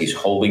comes up, he's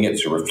holding it,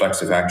 it's a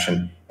reflexive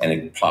action, and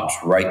it plops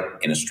right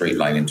in a straight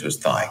line into his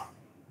thigh.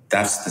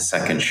 That's the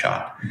second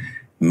shot.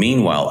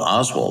 Meanwhile,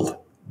 Oswald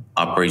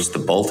operates the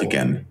bolt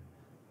again,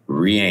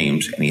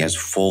 re-aims, and he has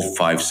full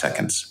 5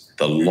 seconds.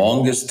 The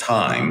longest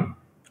time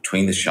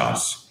between the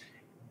shots.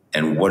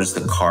 And what is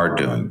the car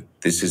doing?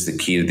 This is the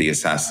key to the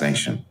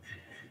assassination.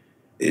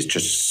 It's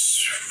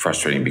just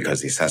frustrating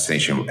because the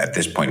assassination at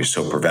this point is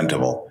so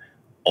preventable.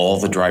 All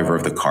the driver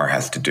of the car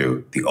has to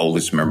do, the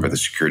oldest member of the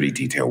security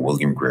detail,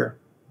 William Greer,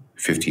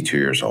 52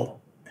 years old,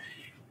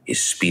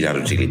 is speed out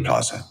of Dealey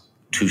Plaza.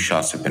 2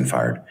 shots have been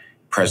fired.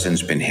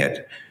 President's been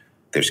hit.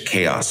 There's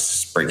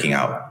chaos breaking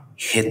out.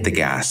 Hit the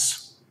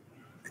gas.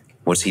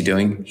 What's he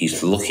doing?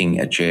 He's looking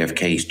at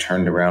JFK. He's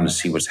turned around to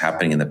see what's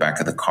happening in the back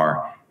of the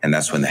car, and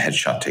that's when the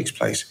headshot takes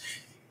place.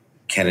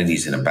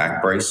 Kennedy's in a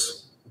back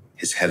brace.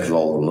 His head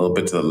rolled a little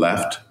bit to the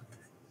left.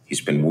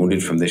 He's been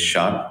wounded from this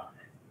shot.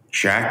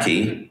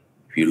 Jackie,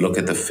 if you look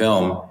at the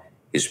film,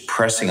 is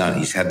pressing on.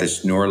 He's had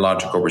this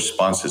neurological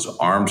response. His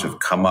arms have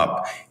come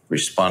up in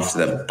response to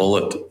that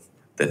bullet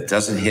that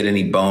doesn't hit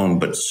any bone,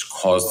 but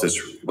caused this,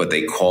 what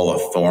they call a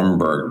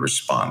Thornburg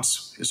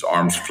response. His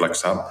arms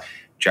flex up.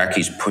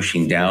 Jackie's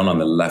pushing down on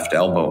the left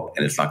elbow,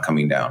 and it's not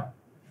coming down.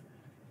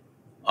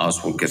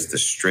 Oswald gets the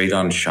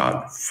straight-on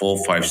shot,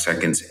 full 5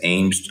 seconds,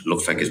 aims,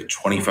 looks like it's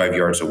 25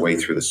 yards away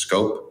through the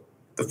scope,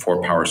 the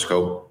 4-power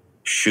scope,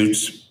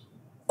 shoots,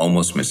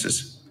 almost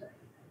misses.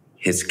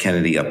 Hits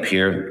Kennedy up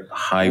here,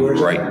 high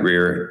right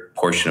rear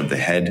portion of the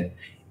head,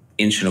 1.25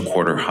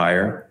 inches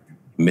higher,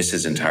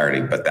 misses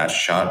entirely, but that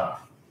shot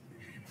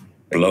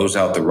blows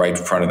out the right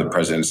front of the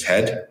president's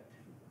head.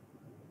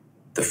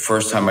 The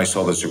first time I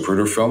saw the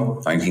Zapruder film,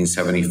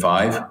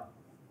 1975,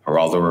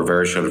 Geraldo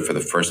Rivera showed it for the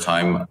first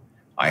time.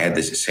 I had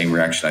this same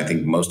reaction I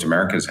think most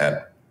Americans had.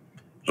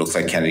 It looks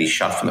like Kennedy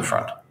shot from the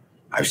front.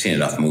 I've seen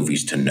enough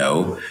movies to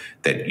know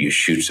that you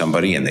shoot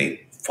somebody and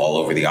they fall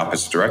over the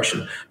opposite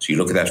direction. So you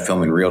look at that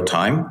film in real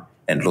time,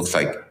 and it looks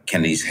like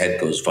Kennedy's head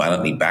goes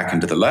violently back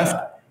into the left.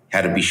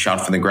 Had to be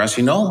shot from the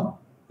grassy knoll.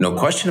 No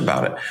question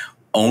about it.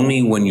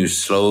 Only when you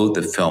slow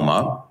the film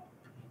up,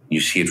 you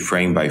see it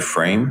frame by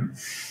frame.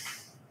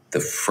 The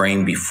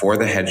frame before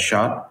the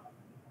headshot,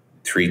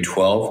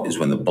 3:12, is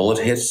when the bullet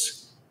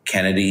hits.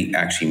 Kennedy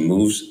actually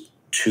moves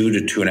 2 to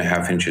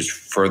 2.5 inches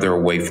further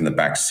away from the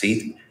back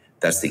seat.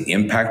 That's the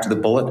impact of the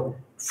bullet.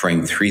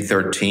 Frame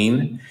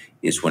 313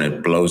 is when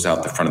it blows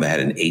out the front of the head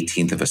an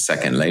 1/18 of a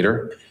second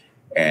later.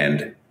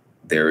 And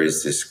there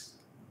is this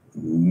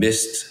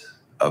mist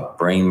of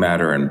brain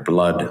matter and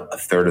blood.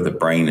 1/3 of the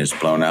brain is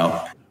blown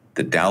out.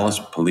 The Dallas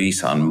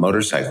police on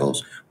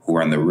motorcycles who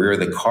were on the rear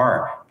of the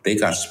car, they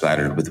got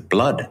splattered with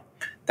blood.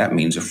 That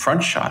means a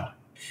front shot.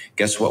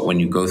 Guess what? When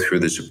you go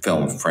through this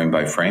film frame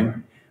by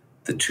frame,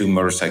 the 2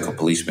 motorcycle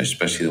policemen,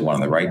 especially the one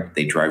on the right,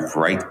 they drive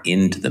right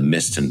into the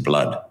mist and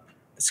blood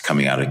that's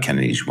coming out of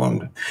Kennedy's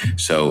wound.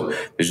 So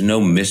there's no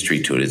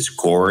mystery to it. It's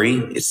gory.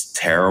 It's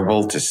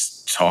terrible to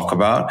talk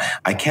about.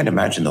 I can't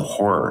imagine the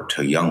horror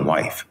to a young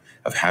wife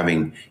of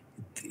having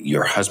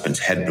your husband's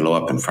head blow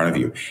up in front of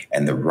you,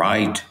 and the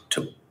ride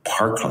to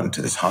Parkland,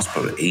 to this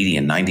hospital at 80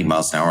 and 90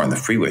 miles an hour on the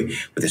freeway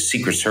with a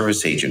Secret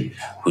Service agent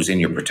who's in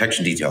your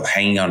protection detail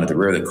hanging onto the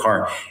rear of the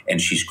car, and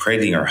she's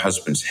cradling her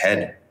husband's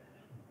head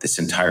this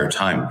entire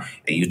time.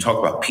 And you talk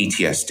about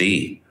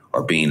PTSD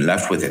or being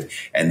left with it.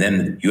 And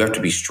then you have to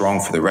be strong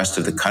for the rest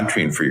of the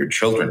country and for your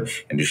children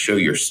and to show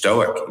you're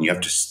stoic. And you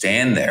have to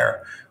stand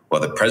there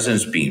while the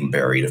president's being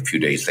buried a few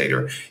days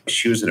later.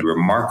 She was a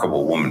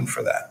remarkable woman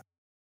for that.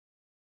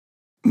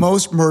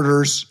 Most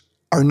murders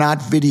are not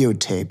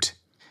videotaped.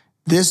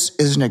 This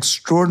is an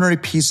extraordinary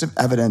piece of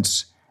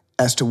evidence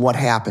as to what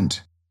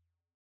happened.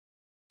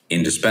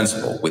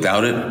 Indispensable.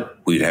 Without it,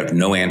 we'd have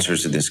no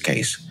answers in this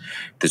case.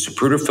 The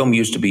Zapruder film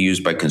used to be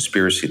used by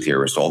conspiracy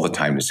theorists all the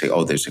time to say,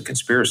 oh, there's a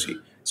conspiracy.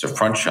 It's a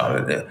front shot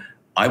at it.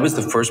 I was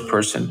the first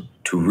person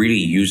to really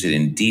use it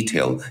in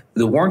detail.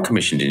 The Warren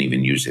Commission didn't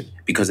even use it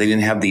because they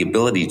didn't have the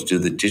ability to do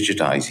the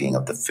digitizing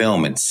of the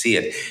film and see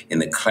it in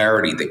the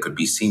clarity that could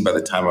be seen by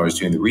the time I was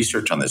doing the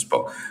research on this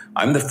book.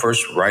 I'm the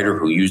first writer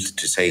who used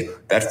it to say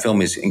that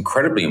film is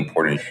incredibly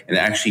important and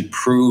actually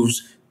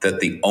proves that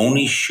the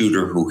only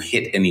shooter who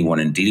hit anyone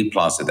in Dealey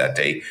Plaza that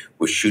day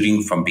was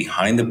shooting from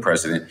behind the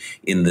president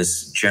in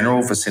this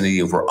general vicinity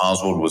of where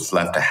Oswald was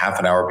left a half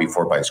an hour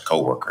before by his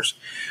coworkers.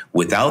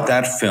 Without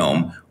that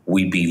film,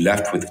 we'd be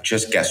left with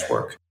just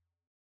guesswork.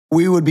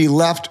 We would be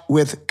left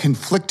with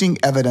conflicting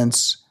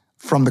evidence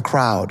from the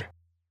crowd.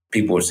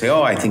 People would say,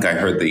 oh, I think I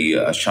heard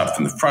the shot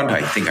from the front.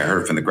 I think I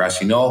heard it from the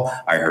grassy knoll.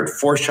 I heard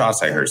 4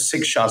 shots. I heard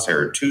 6 shots. I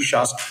heard 2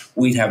 shots.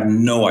 We'd have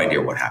no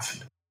idea what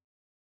happened.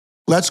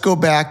 Let's go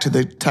back to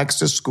the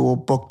Texas School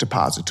Book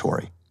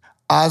Depository.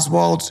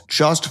 Oswald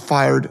just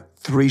fired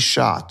 3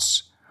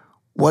 shots.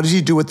 What does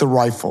he do with the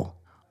rifle?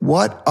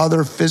 What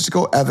other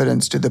physical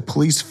evidence did the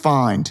police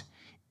find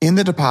in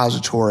the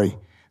depository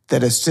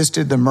that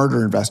assisted the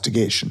murder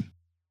investigation?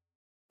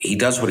 He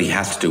does what he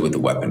has to do with the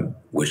weapon,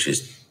 which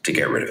is to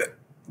get rid of it.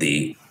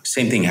 The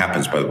same thing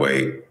happens, by the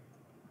way,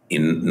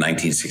 in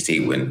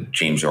 1968 when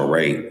James Earl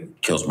Ray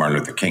kills Martin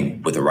Luther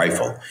King with a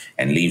rifle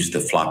and leaves the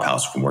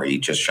flophouse from where he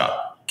just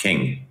shot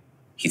King.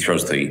 He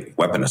throws the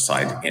weapon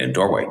aside in a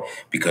doorway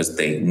because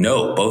they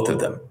know, both of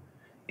them,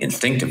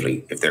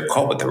 instinctively, if they're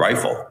caught with the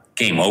rifle,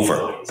 game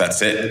over.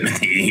 That's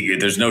it.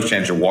 There's no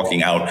chance you're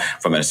walking out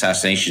from an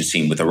assassination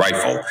scene with a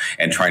rifle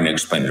and trying to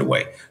explain it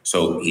away.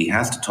 So he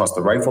has to toss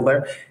the rifle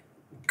there.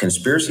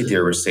 Conspiracy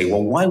theorists say,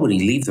 well, why would he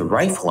leave the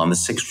rifle on the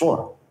 6th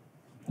floor?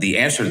 The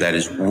answer to that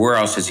is, where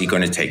else is he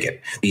going to take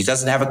it? He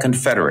doesn't have a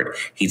Confederate.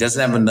 He doesn't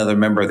have another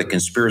member of the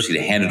conspiracy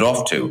to hand it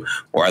off to,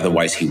 or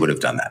otherwise he would have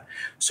done that.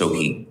 So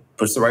he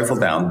puts the rifle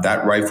down.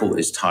 That rifle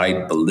is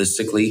tied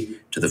ballistically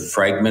to the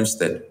fragments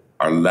that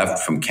are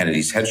left from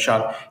Kennedy's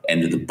headshot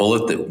and to the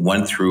bullet that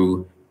went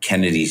through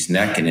Kennedy's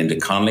neck and into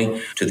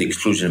Connally, to the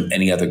exclusion of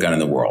any other gun in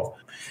the world.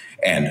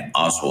 And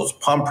Oswald's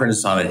palm print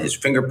is on it. His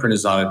fingerprint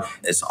is on it.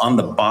 It's on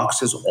the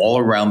boxes all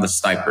around the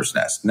sniper's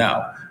nest.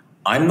 Now,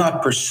 I'm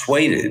not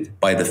persuaded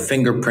by the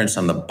fingerprints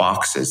on the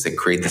boxes that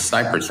create the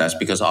sniper's nest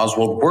because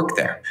Oswald worked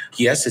there.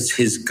 Yes, it's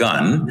his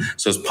gun,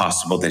 so it's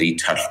possible that he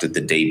touched it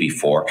the day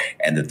before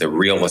and that the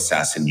real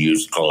assassin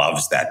used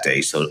gloves that day,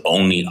 so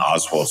only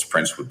Oswald's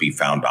prints would be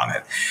found on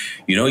it.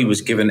 You know, he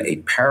was given a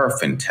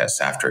paraffin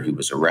test after he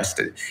was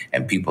arrested,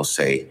 and people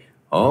say,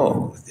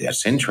 oh,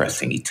 that's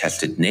interesting. He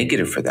tested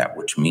negative for that,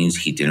 which means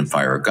he didn't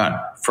fire a gun.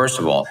 First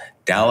of all,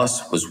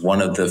 Dallas was one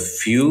of the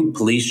few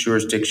police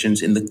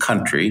jurisdictions in the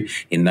country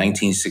in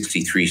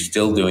 1963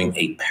 still doing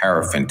a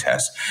paraffin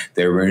test.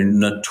 They were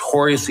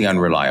notoriously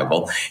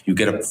unreliable. You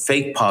get a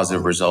fake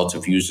positive result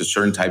if you used a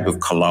certain type of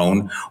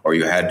cologne or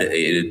you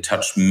had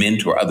touched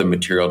mint or other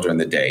material during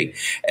the day.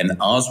 And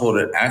Oswald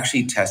had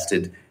actually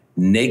tested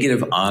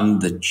negative on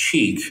the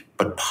cheek,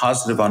 but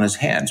positive on his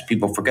hands.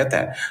 People forget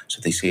that.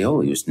 So they say,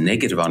 oh, he was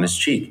negative on his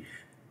cheek.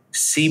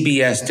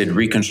 CBS did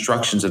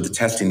reconstructions of the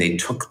testing. They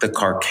took the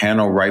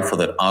Carcano rifle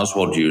that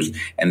Oswald used,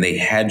 and they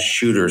had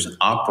shooters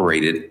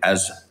operate it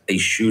as a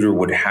shooter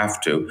would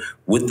have to,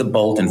 with the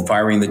bolt and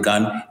firing the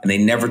gun, and they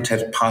never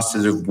tested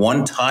positive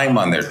one time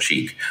on their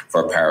cheek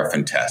for a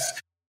paraffin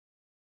test.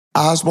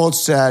 Oswald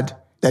said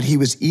that he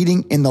was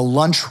eating in the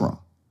lunchroom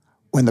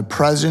when the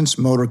president's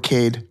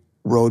motorcade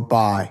rode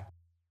by.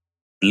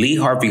 Lee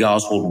Harvey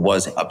Oswald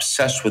was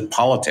obsessed with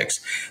politics.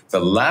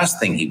 The last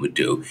thing he would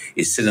do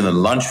is sit in the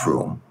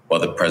lunchroom while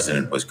the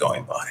president was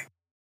going by.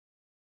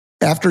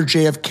 After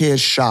JFK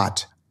is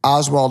shot,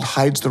 Oswald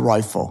hides the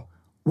rifle,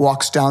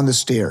 walks down the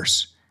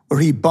stairs, where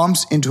he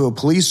bumps into a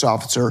police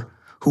officer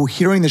who,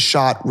 hearing the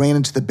shot, ran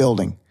into the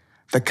building.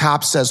 The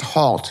cop says,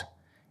 halt.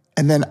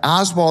 And then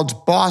Oswald's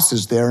boss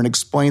is there and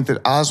explains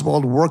that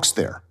Oswald works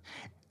there.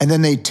 And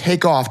then they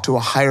take off to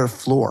a higher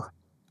floor.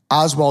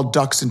 Oswald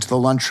ducks into the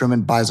lunchroom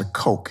and buys a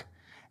Coke,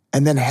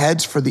 and then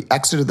heads for the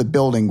exit of the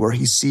building where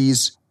he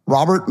sees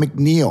Robert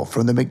McNeil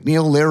from the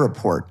McNeil-Lehrer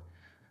Report,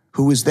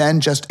 who was then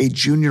just a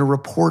junior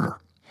reporter.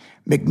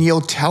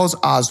 McNeil tells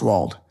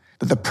Oswald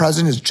that the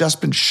president has just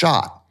been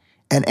shot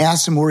and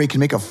asks him where he can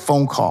make a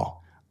phone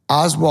call.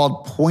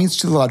 Oswald points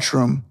to the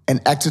lunchroom and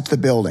exits the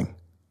building.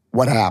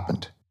 What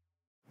happened?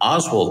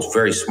 Oswald's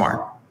very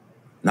smart.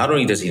 Not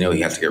only does he know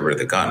he has to get rid of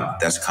the gun,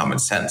 that's common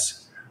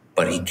sense,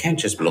 but he can't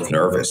just look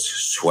nervous,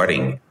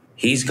 sweating.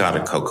 He's got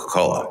a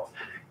Coca-Cola.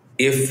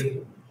 If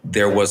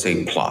there was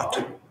a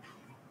plot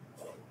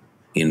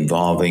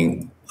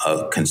involving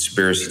a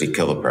conspiracy to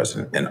kill the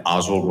president and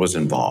Oswald was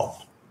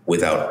involved,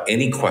 without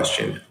any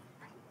question,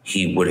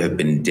 he would have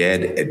been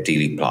dead at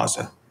Dealey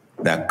Plaza.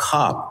 That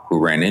cop who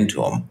ran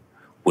into him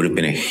would have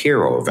been a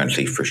hero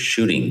eventually for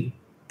shooting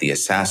the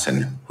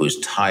assassin who's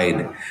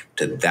tied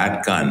to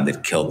that gun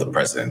that killed the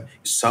president.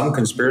 Some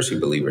conspiracy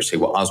believers say,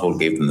 well, Oswald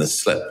gave them the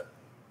slip.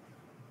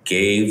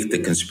 Gave the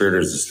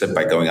conspirators the slip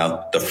by going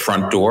out the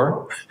front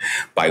door,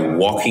 by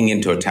walking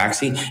into a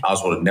taxi.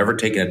 Oswald had never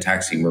taken a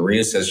taxi.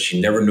 Marina says she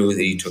never knew that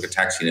he took a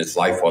taxi in his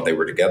life while they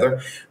were together.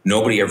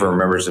 Nobody ever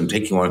remembers him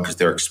taking one because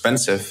they're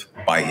expensive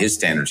by his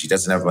standards. He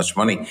doesn't have much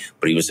money,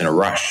 but he was in a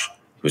rush.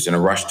 He was in a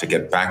rush to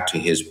get back to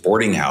his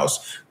boarding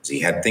house because he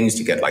had things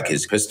to get, like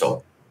his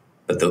pistol.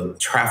 But the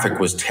traffic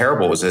was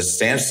terrible. It was a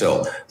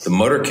standstill. The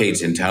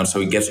motorcade's in town, so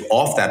he gets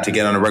off that to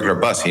get on a regular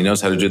bus. He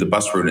knows how to do the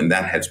bus route, and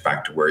that heads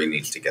back to where he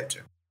needs to get to.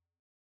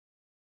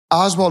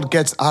 Oswald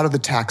gets out of the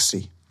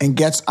taxi and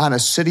gets on a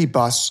city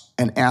bus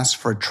and asks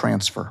for a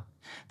transfer.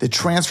 The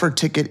transfer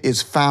ticket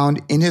is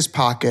found in his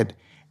pocket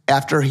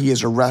after he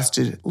is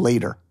arrested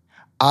later.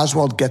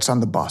 Oswald gets on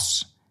the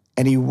bus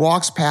and he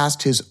walks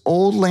past his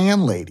old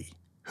landlady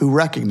who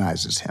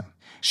recognizes him.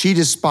 She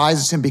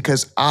despises him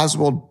because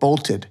Oswald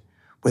bolted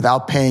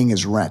without paying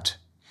his rent.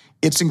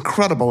 It's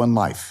incredible in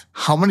life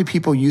how many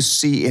people you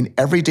see in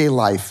everyday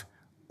life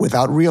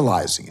without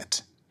realizing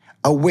it.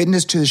 A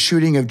witness to the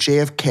shooting of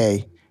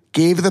JFK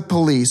gave the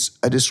police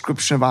a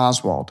description of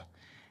Oswald.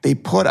 They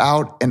put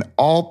out an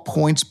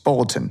all-points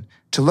bulletin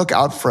to look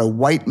out for a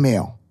white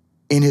male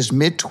in his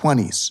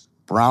mid-20s,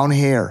 brown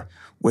hair,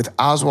 with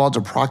Oswald's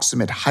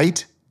approximate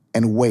height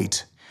and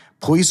weight.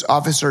 Police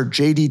officer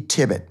J.D.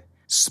 Tibbet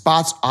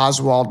spots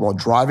Oswald while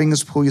driving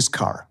his police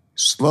car,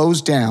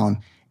 slows down,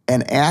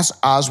 and asks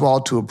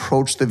Oswald to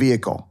approach the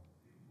vehicle.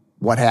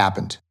 What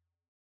happened?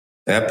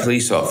 That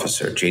police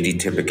officer, J.D.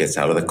 Tibbet, gets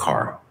out of the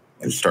car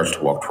and starts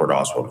to walk toward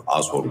Oswald.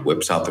 Oswald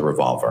whips out the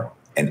revolver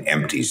and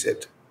empties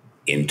it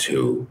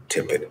into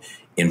Tippett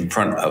in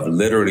front of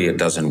literally a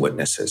dozen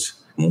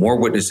witnesses. More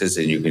witnesses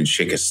than you can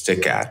shake a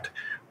stick at.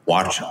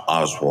 Watch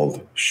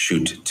Oswald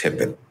shoot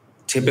Tippett.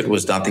 Tippett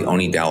was not the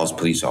only Dallas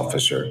police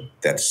officer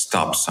that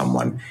stopped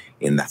someone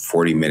in the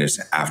 40 minutes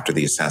after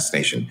the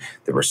assassination.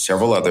 There were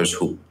several others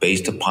who,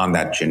 based upon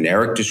that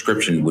generic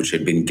description which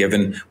had been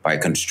given by a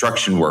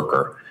construction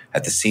worker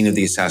at the scene of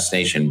the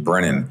assassination,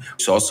 Brennan,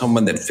 saw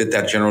someone that fit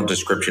that general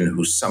description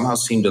who somehow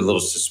seemed a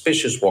little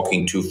suspicious,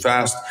 walking too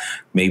fast,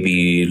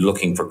 maybe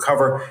looking for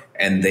cover,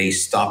 and they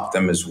stopped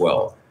them as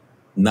well.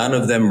 None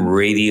of them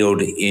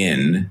radioed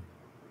in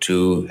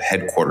to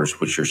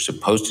headquarters, which you're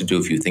supposed to do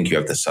if you think you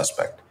have the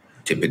suspect.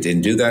 Tippett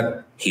didn't do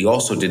that. He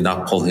also did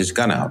not pull his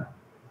gun out.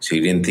 So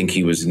he didn't think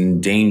he was in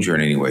danger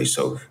in any way.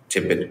 So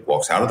Tippett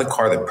walks out of the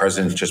car. The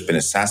president's just been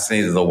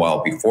assassinated a little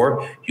while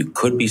before. You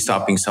could be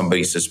stopping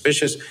somebody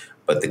suspicious,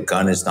 but the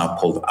gun is not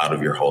pulled out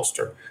of your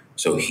holster.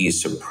 So he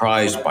is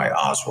surprised by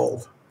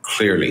Oswald,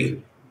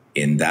 clearly,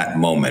 in that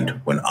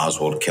moment when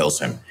Oswald kills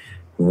him.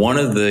 One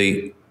of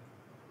the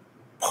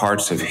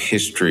parts of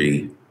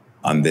history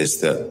on this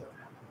that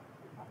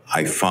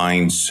I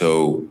find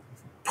so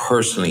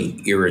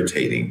personally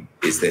irritating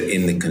is that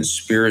in the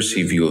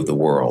conspiracy view of the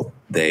world,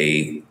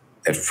 they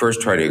at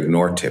first try to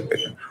ignore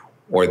Tippett,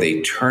 or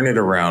they turn it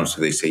around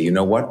so they say, you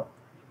know what?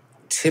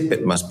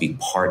 Tippett must be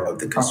part of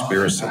the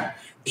conspiracy.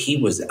 He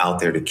was out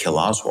there to kill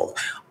Oswald.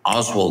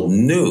 Oswald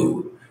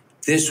knew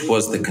this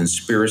was the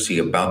conspiracy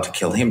about to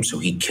kill him, so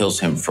he kills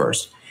him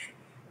first.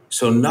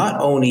 So not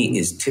only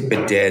is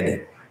Tippett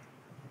dead,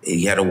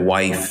 he had a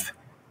wife,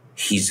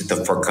 he's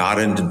the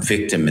forgotten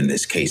victim in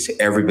this case.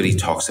 Everybody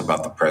talks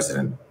about the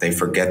president. They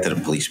forget that a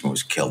policeman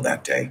was killed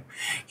that day.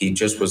 He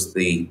just was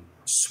the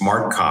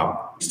smart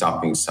cop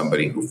stopping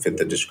somebody who fit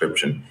the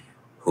description,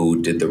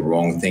 who did the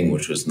wrong thing,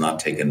 which was not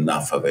take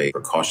enough of a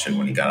precaution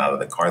when he got out of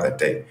the car that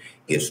day.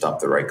 He had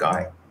stopped the right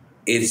guy.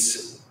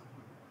 It's,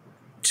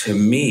 to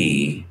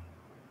me,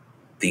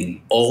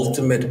 the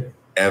ultimate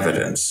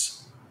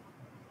evidence,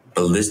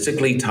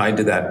 ballistically tied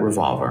to that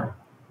revolver,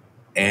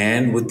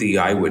 and with the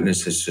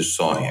eyewitnesses who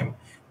saw him.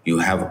 You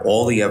have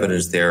all the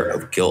evidence there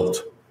of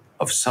guilt,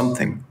 of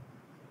something.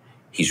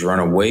 He's run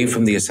away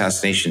from the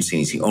assassination scene.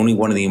 He's the only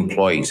one of the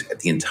employees at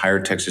the entire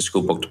Texas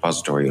School Book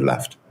Depository who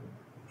left.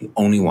 The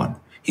only one.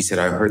 He said,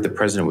 I heard the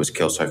president was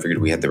killed, so I figured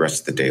we had the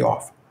rest of the day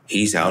off.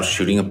 He's out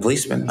shooting a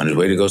policeman on his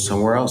way to go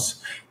somewhere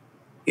else.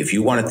 If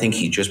you want to think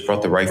he just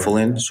brought the rifle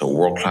in so a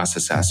world-class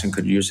assassin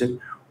could use it,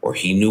 or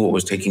he knew what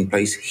was taking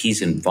place,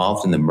 he's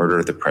involved in the murder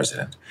of the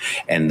president.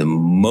 And the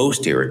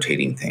most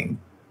irritating thing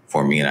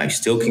for me, and I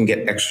still can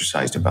get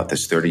exercised about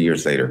this 30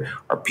 years later,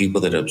 are people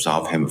that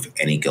absolve him of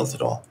any guilt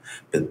at all.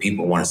 But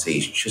people want to say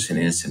he's just an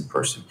innocent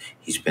person.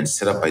 He's been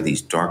set up by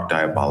these dark,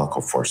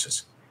 diabolical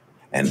forces.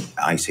 And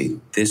I say,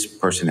 this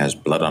person has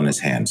blood on his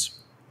hands.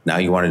 Now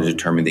you want to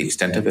determine the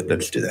extent of it?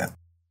 Let's do that.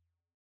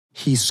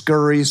 He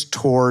scurries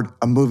toward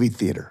a movie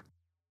theater.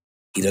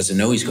 He doesn't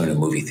know he's going to a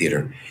movie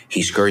theater.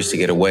 He scurries to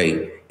get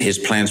away. His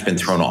plan's been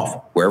thrown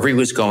off. Wherever he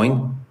was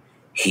going,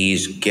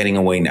 he's getting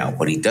away now.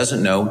 What he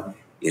doesn't know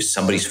is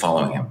somebody's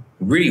following him.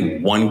 Really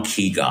one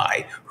key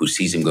guy who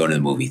sees him going to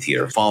the movie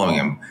theater, following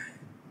him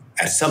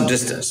at some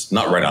distance,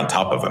 not right on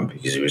top of him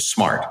because he was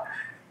smart.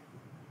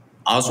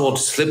 Oswald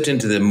slipped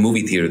into the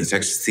movie theater, the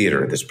Texas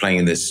Theater that's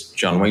playing this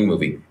John Wayne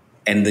movie,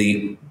 and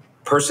the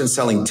person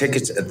selling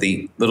tickets at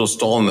the little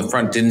stall in the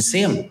front didn't see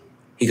him.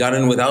 He got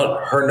in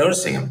without her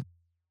noticing him.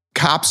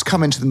 Cops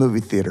come into the movie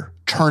theater,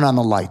 turn on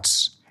the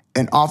lights.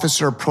 An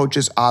officer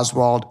approaches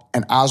Oswald,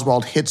 and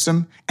Oswald hits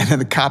him, and then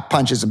the cop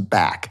punches him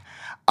back.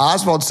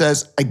 Oswald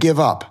says, "I give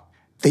up."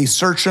 They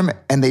search him,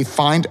 and they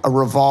find a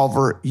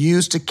revolver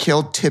used to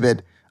kill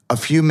Tibbet a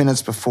few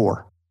minutes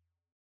before.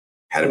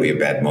 Had to be a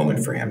bad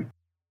moment for him.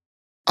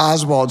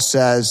 Oswald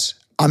says,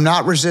 "I'm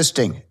not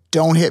resisting.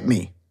 Don't hit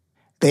me."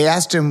 They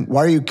asked him,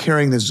 "Why are you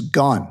carrying this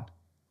gun?"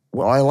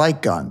 "Well, I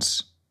like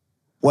guns."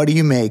 What do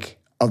you make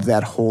of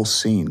that whole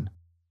scene?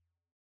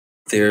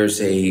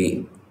 There's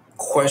a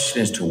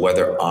question as to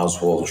whether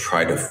Oswald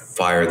tried to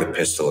fire the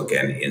pistol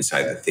again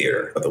inside the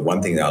theater. But the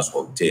one thing that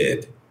Oswald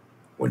did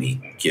when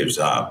he gives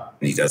up,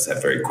 and he does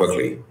that very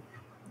quickly,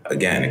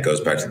 again, it goes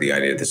back to the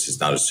idea this is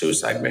not a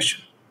suicide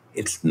mission.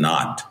 It's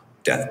not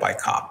death by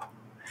cop.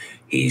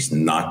 He's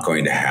not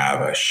going to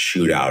have a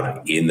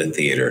shootout in the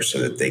theater so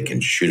that they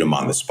can shoot him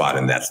on the spot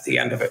and that's the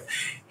end of it.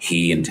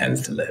 He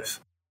intends to live.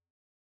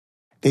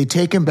 They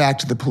take him back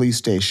to the police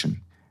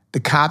station. The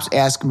cops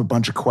ask him a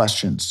bunch of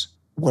questions.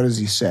 What does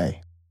he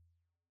say?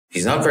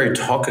 He's not very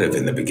talkative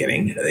in the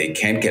beginning. They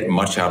can't get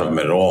much out of him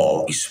at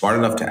all. He's smart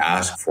enough to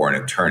ask for an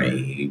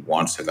attorney. He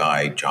wants a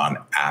guy, John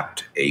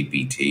Abt,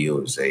 A-B-T, who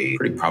was a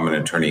pretty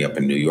prominent attorney up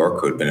in New York,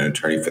 who had been an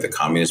attorney for the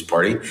Communist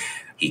Party.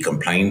 He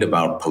complained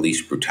about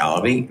police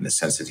brutality in the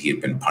sense that he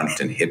had been punched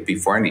and hit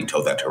before, and he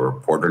told that to a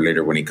reporter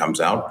later when he comes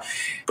out.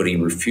 But he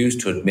refused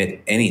to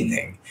admit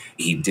anything.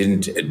 He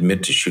didn't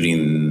admit to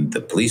shooting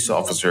the police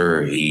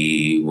officer.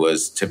 He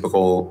was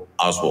typical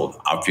Oswald,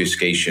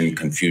 obfuscation,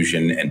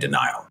 confusion, and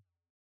denial.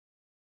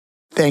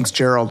 Thanks,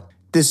 Gerald.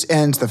 This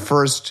ends the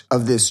first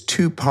of this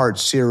two-part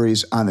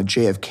series on the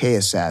JFK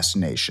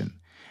assassination.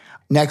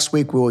 Next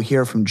week, we will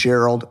hear from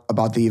Gerald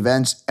about the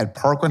events at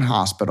Parkland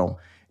Hospital,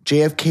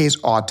 JFK's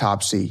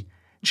autopsy,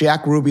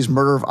 Jack Ruby's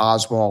murder of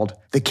Oswald,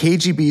 the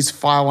KGB's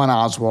file on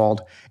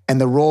Oswald, and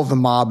the role of the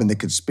mob in the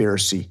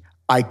conspiracy.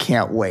 I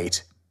can't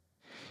wait.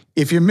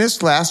 If you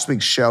missed last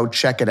week's show,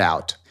 check it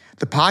out.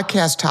 The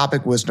podcast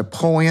topic was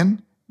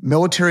Napoleon,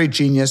 military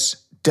genius,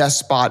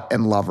 despot,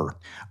 and lover.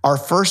 Our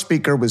first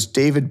speaker was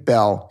David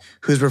Bell,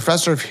 who is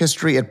professor of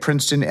history at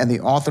Princeton and the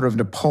author of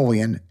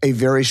Napoleon, A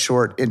Very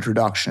Short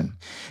Introduction.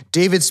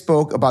 David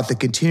spoke about the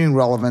continuing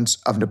relevance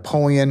of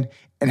Napoleon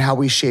and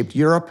how he shaped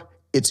Europe,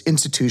 its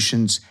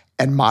institutions,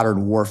 and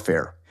modern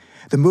warfare.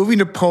 The movie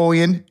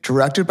Napoleon,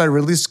 directed by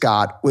Ridley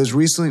Scott, was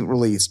recently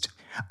released.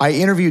 I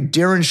interviewed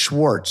Darren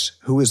Schwartz,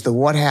 who is the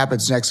What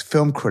Happens Next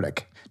film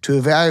critic, to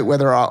evaluate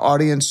whether our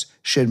audience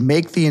should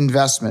make the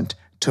investment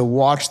to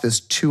watch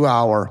this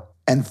 2-hour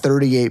and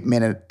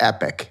 38-minute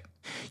epic.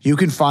 You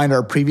can find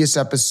our previous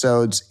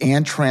episodes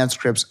and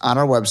transcripts on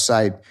our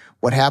website,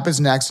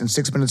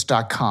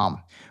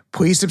 whathappensnextin6minutes.com.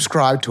 Please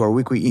subscribe to our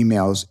weekly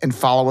emails and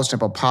follow us on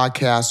Apple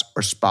Podcasts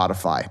or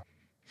Spotify.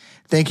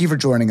 Thank you for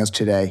joining us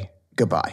today. Goodbye.